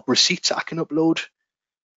or receipts that I can upload.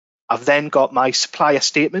 I've then got my supplier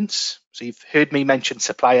statements. So you've heard me mention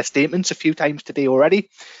supplier statements a few times today already,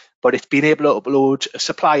 but it's being able to upload a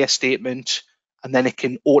supplier statement, and then it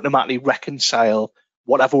can automatically reconcile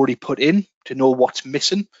what I've already put in to know what's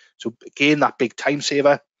missing. So again, that big time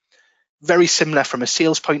saver. Very similar from a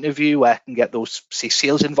sales point of view, where I can get those, say,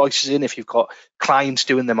 sales invoices in if you've got clients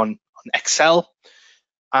doing them on Excel.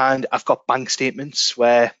 And I've got bank statements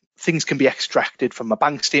where things can be extracted from my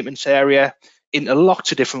bank statements area into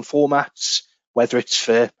lots of different formats, whether it's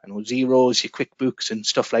for zeros, your QuickBooks and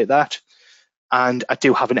stuff like that. And I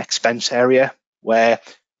do have an expense area where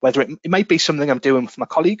whether it might be something I'm doing with my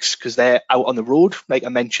colleagues because they're out on the road, like I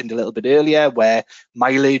mentioned a little bit earlier, where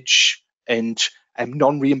mileage and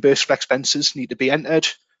non-reimbursable expenses need to be entered,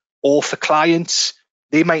 or for clients,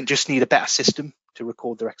 they might just need a better system to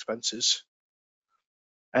record their expenses.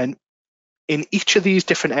 And in each of these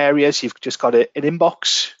different areas, you've just got an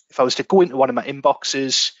inbox. If I was to go into one of my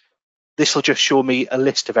inboxes, this will just show me a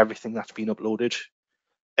list of everything that's been uploaded.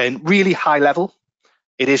 And really high level,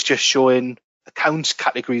 it is just showing accounts,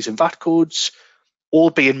 categories, and VAT codes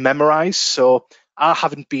all being memorized. So I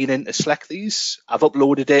haven't been in to select these. I've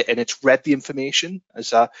uploaded it and it's read the information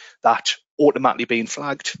as that automatically being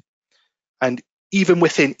flagged. And even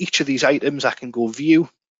within each of these items, I can go view,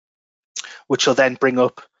 which will then bring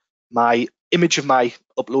up my image of my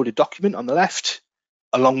uploaded document on the left,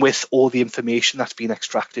 along with all the information that's been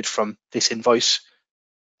extracted from this invoice.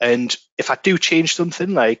 And if I do change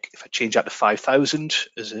something, like if I change that to 5,000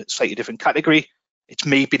 as a slightly different category, it's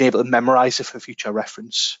me being able to memorize it for future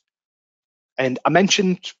reference. And I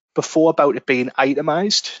mentioned before about it being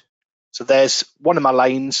itemized. So there's one of my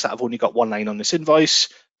lines that I've only got one line on this invoice,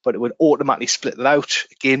 but it would automatically split it out,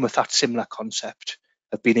 again, with that similar concept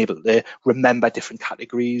of being able to remember different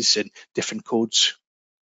categories and different codes.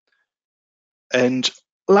 And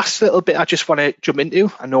last little bit I just want to jump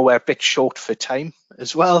into, I know we're a bit short for time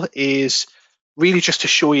as well, is really just to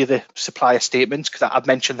show you the supplier statements, because I've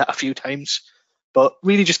mentioned that a few times, but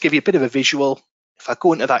really just give you a bit of a visual. If I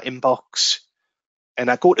go into that inbox and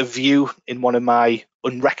I go to view in one of my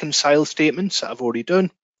unreconciled statements that I've already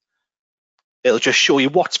done, it'll just show you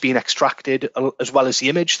what's been extracted as well as the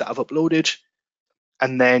image that I've uploaded.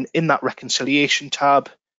 And then in that reconciliation tab,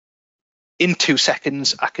 in 2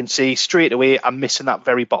 seconds, I can see straight away I'm missing that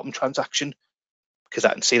very bottom transaction, because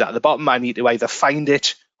I can see that at the bottom. I need to either find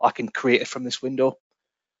it or I can create it from this window.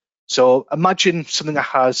 So imagine something that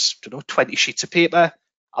has 20 sheets of paper.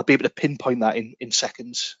 I'll be able to pinpoint that in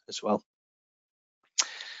seconds as well.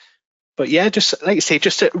 But yeah, just like I say,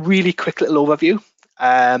 just a really quick little overview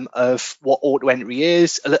of what auto entry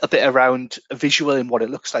is, a little bit around a visual and what it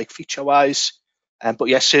looks like feature-wise. But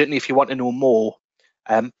yeah, certainly if you want to know more,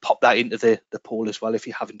 pop that into the poll as well if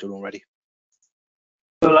you haven't done already.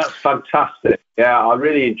 Well, that's fantastic. Yeah, I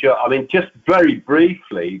really enjoy. I mean, just very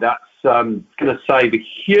briefly, that's going to save a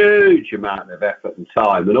huge amount of effort and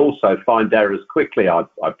time, and also find errors quickly, I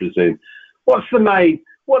presume. What's the main?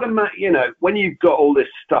 When you've got all this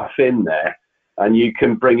stuff in there, and you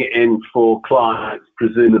can bring it in for clients,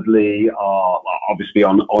 presumably are obviously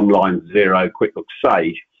on online Zero, QuickBooks,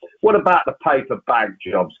 Sage. What about the paper bag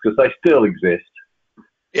jobs? Because they still exist.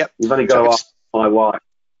 Yep. You've only got to ask my wife.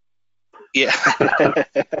 Yeah.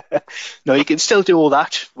 No, you can still do all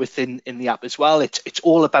that within the app as well. It's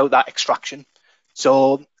all about that extraction.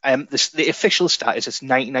 So the official stat is it's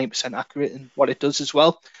 99% accurate in what it does as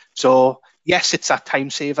well. So yes, it's that time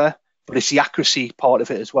saver, but it's the accuracy part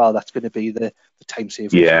of it as well. That's going to be the time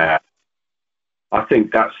saver. Yeah. I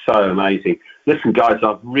think that's so amazing. Listen, guys,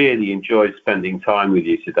 I've really enjoyed spending time with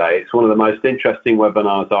you today. It's one of the most interesting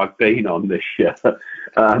webinars I've been on this year,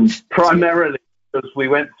 primarily because we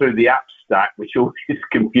went through the app stack, which always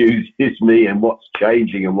confuses me, and what's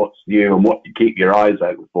changing and what's new and what to keep your eyes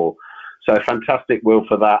open for. So fantastic, Will,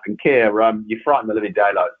 for that. And Keir, you frightened the living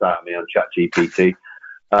daylights out of me on ChatGPT.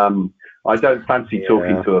 I don't fancy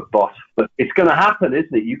talking to a bot, but it's going to happen,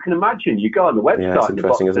 isn't it? You can imagine. You go on the website, it's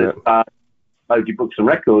interesting, isn't it? Load your books and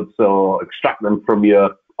records or extract them from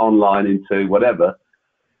your online into whatever,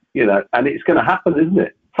 and it's going to happen, isn't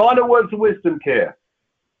it? Final words of wisdom, Keir.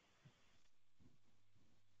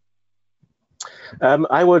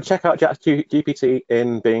 I would check out ChatGPT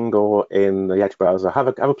in Bing or in the Edge browser. Have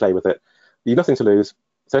a play with it. You've nothing to lose.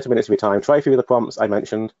 30 minutes of your time. Try a few of the prompts I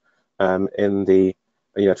mentioned in the,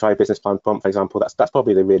 try a business plan prompt, for example. That's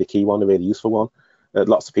probably the really key one, the really useful one.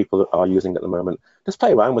 Lots of people are using at the moment. Just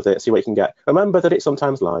play around with it, see what you can get. Remember that it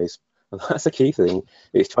sometimes lies. And that's the key thing.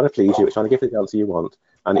 It's trying to please you. It's trying to give you the answer you want.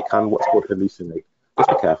 And it can what's called hallucinate. Just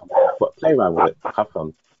be careful. But play around with it. Have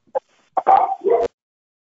fun.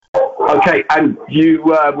 Okay, and you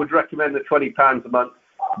would recommend the £20 a month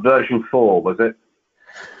version 4, was it?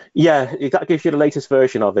 Yeah, that gives you the latest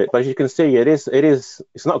version of it. But as you can see,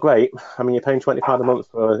 it's not great. I mean, you're paying £20 a month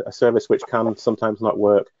for a service which can sometimes not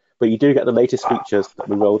work. but you do get the latest features that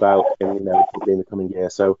we rolled out in the coming year.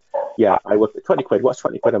 So yeah, I would 20 quid. What's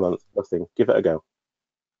 20 quid a month? Nothing. Give it a go.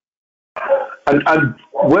 And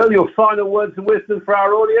Will, your final words of wisdom for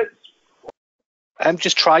our audience?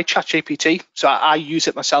 Just try ChatGPT. So I use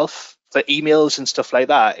it myself for emails and stuff like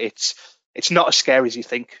that. It's not as scary as you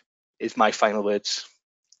think, is my final words.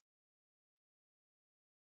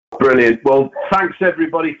 Brilliant. Well, thanks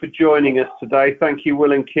everybody for joining us today. Thank you,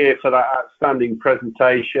 Will and Keir, for that outstanding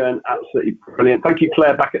presentation. Absolutely brilliant. Thank you,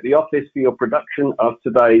 Claire, back at the office for your production of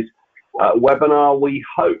today's webinar. We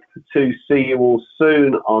hope to see you all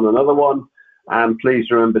soon on another one. And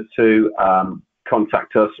please remember to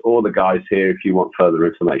contact us or the guys here if you want further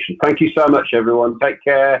information. Thank you so much, everyone. Take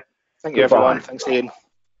care. Thank you, everyone. Thanks, Ian.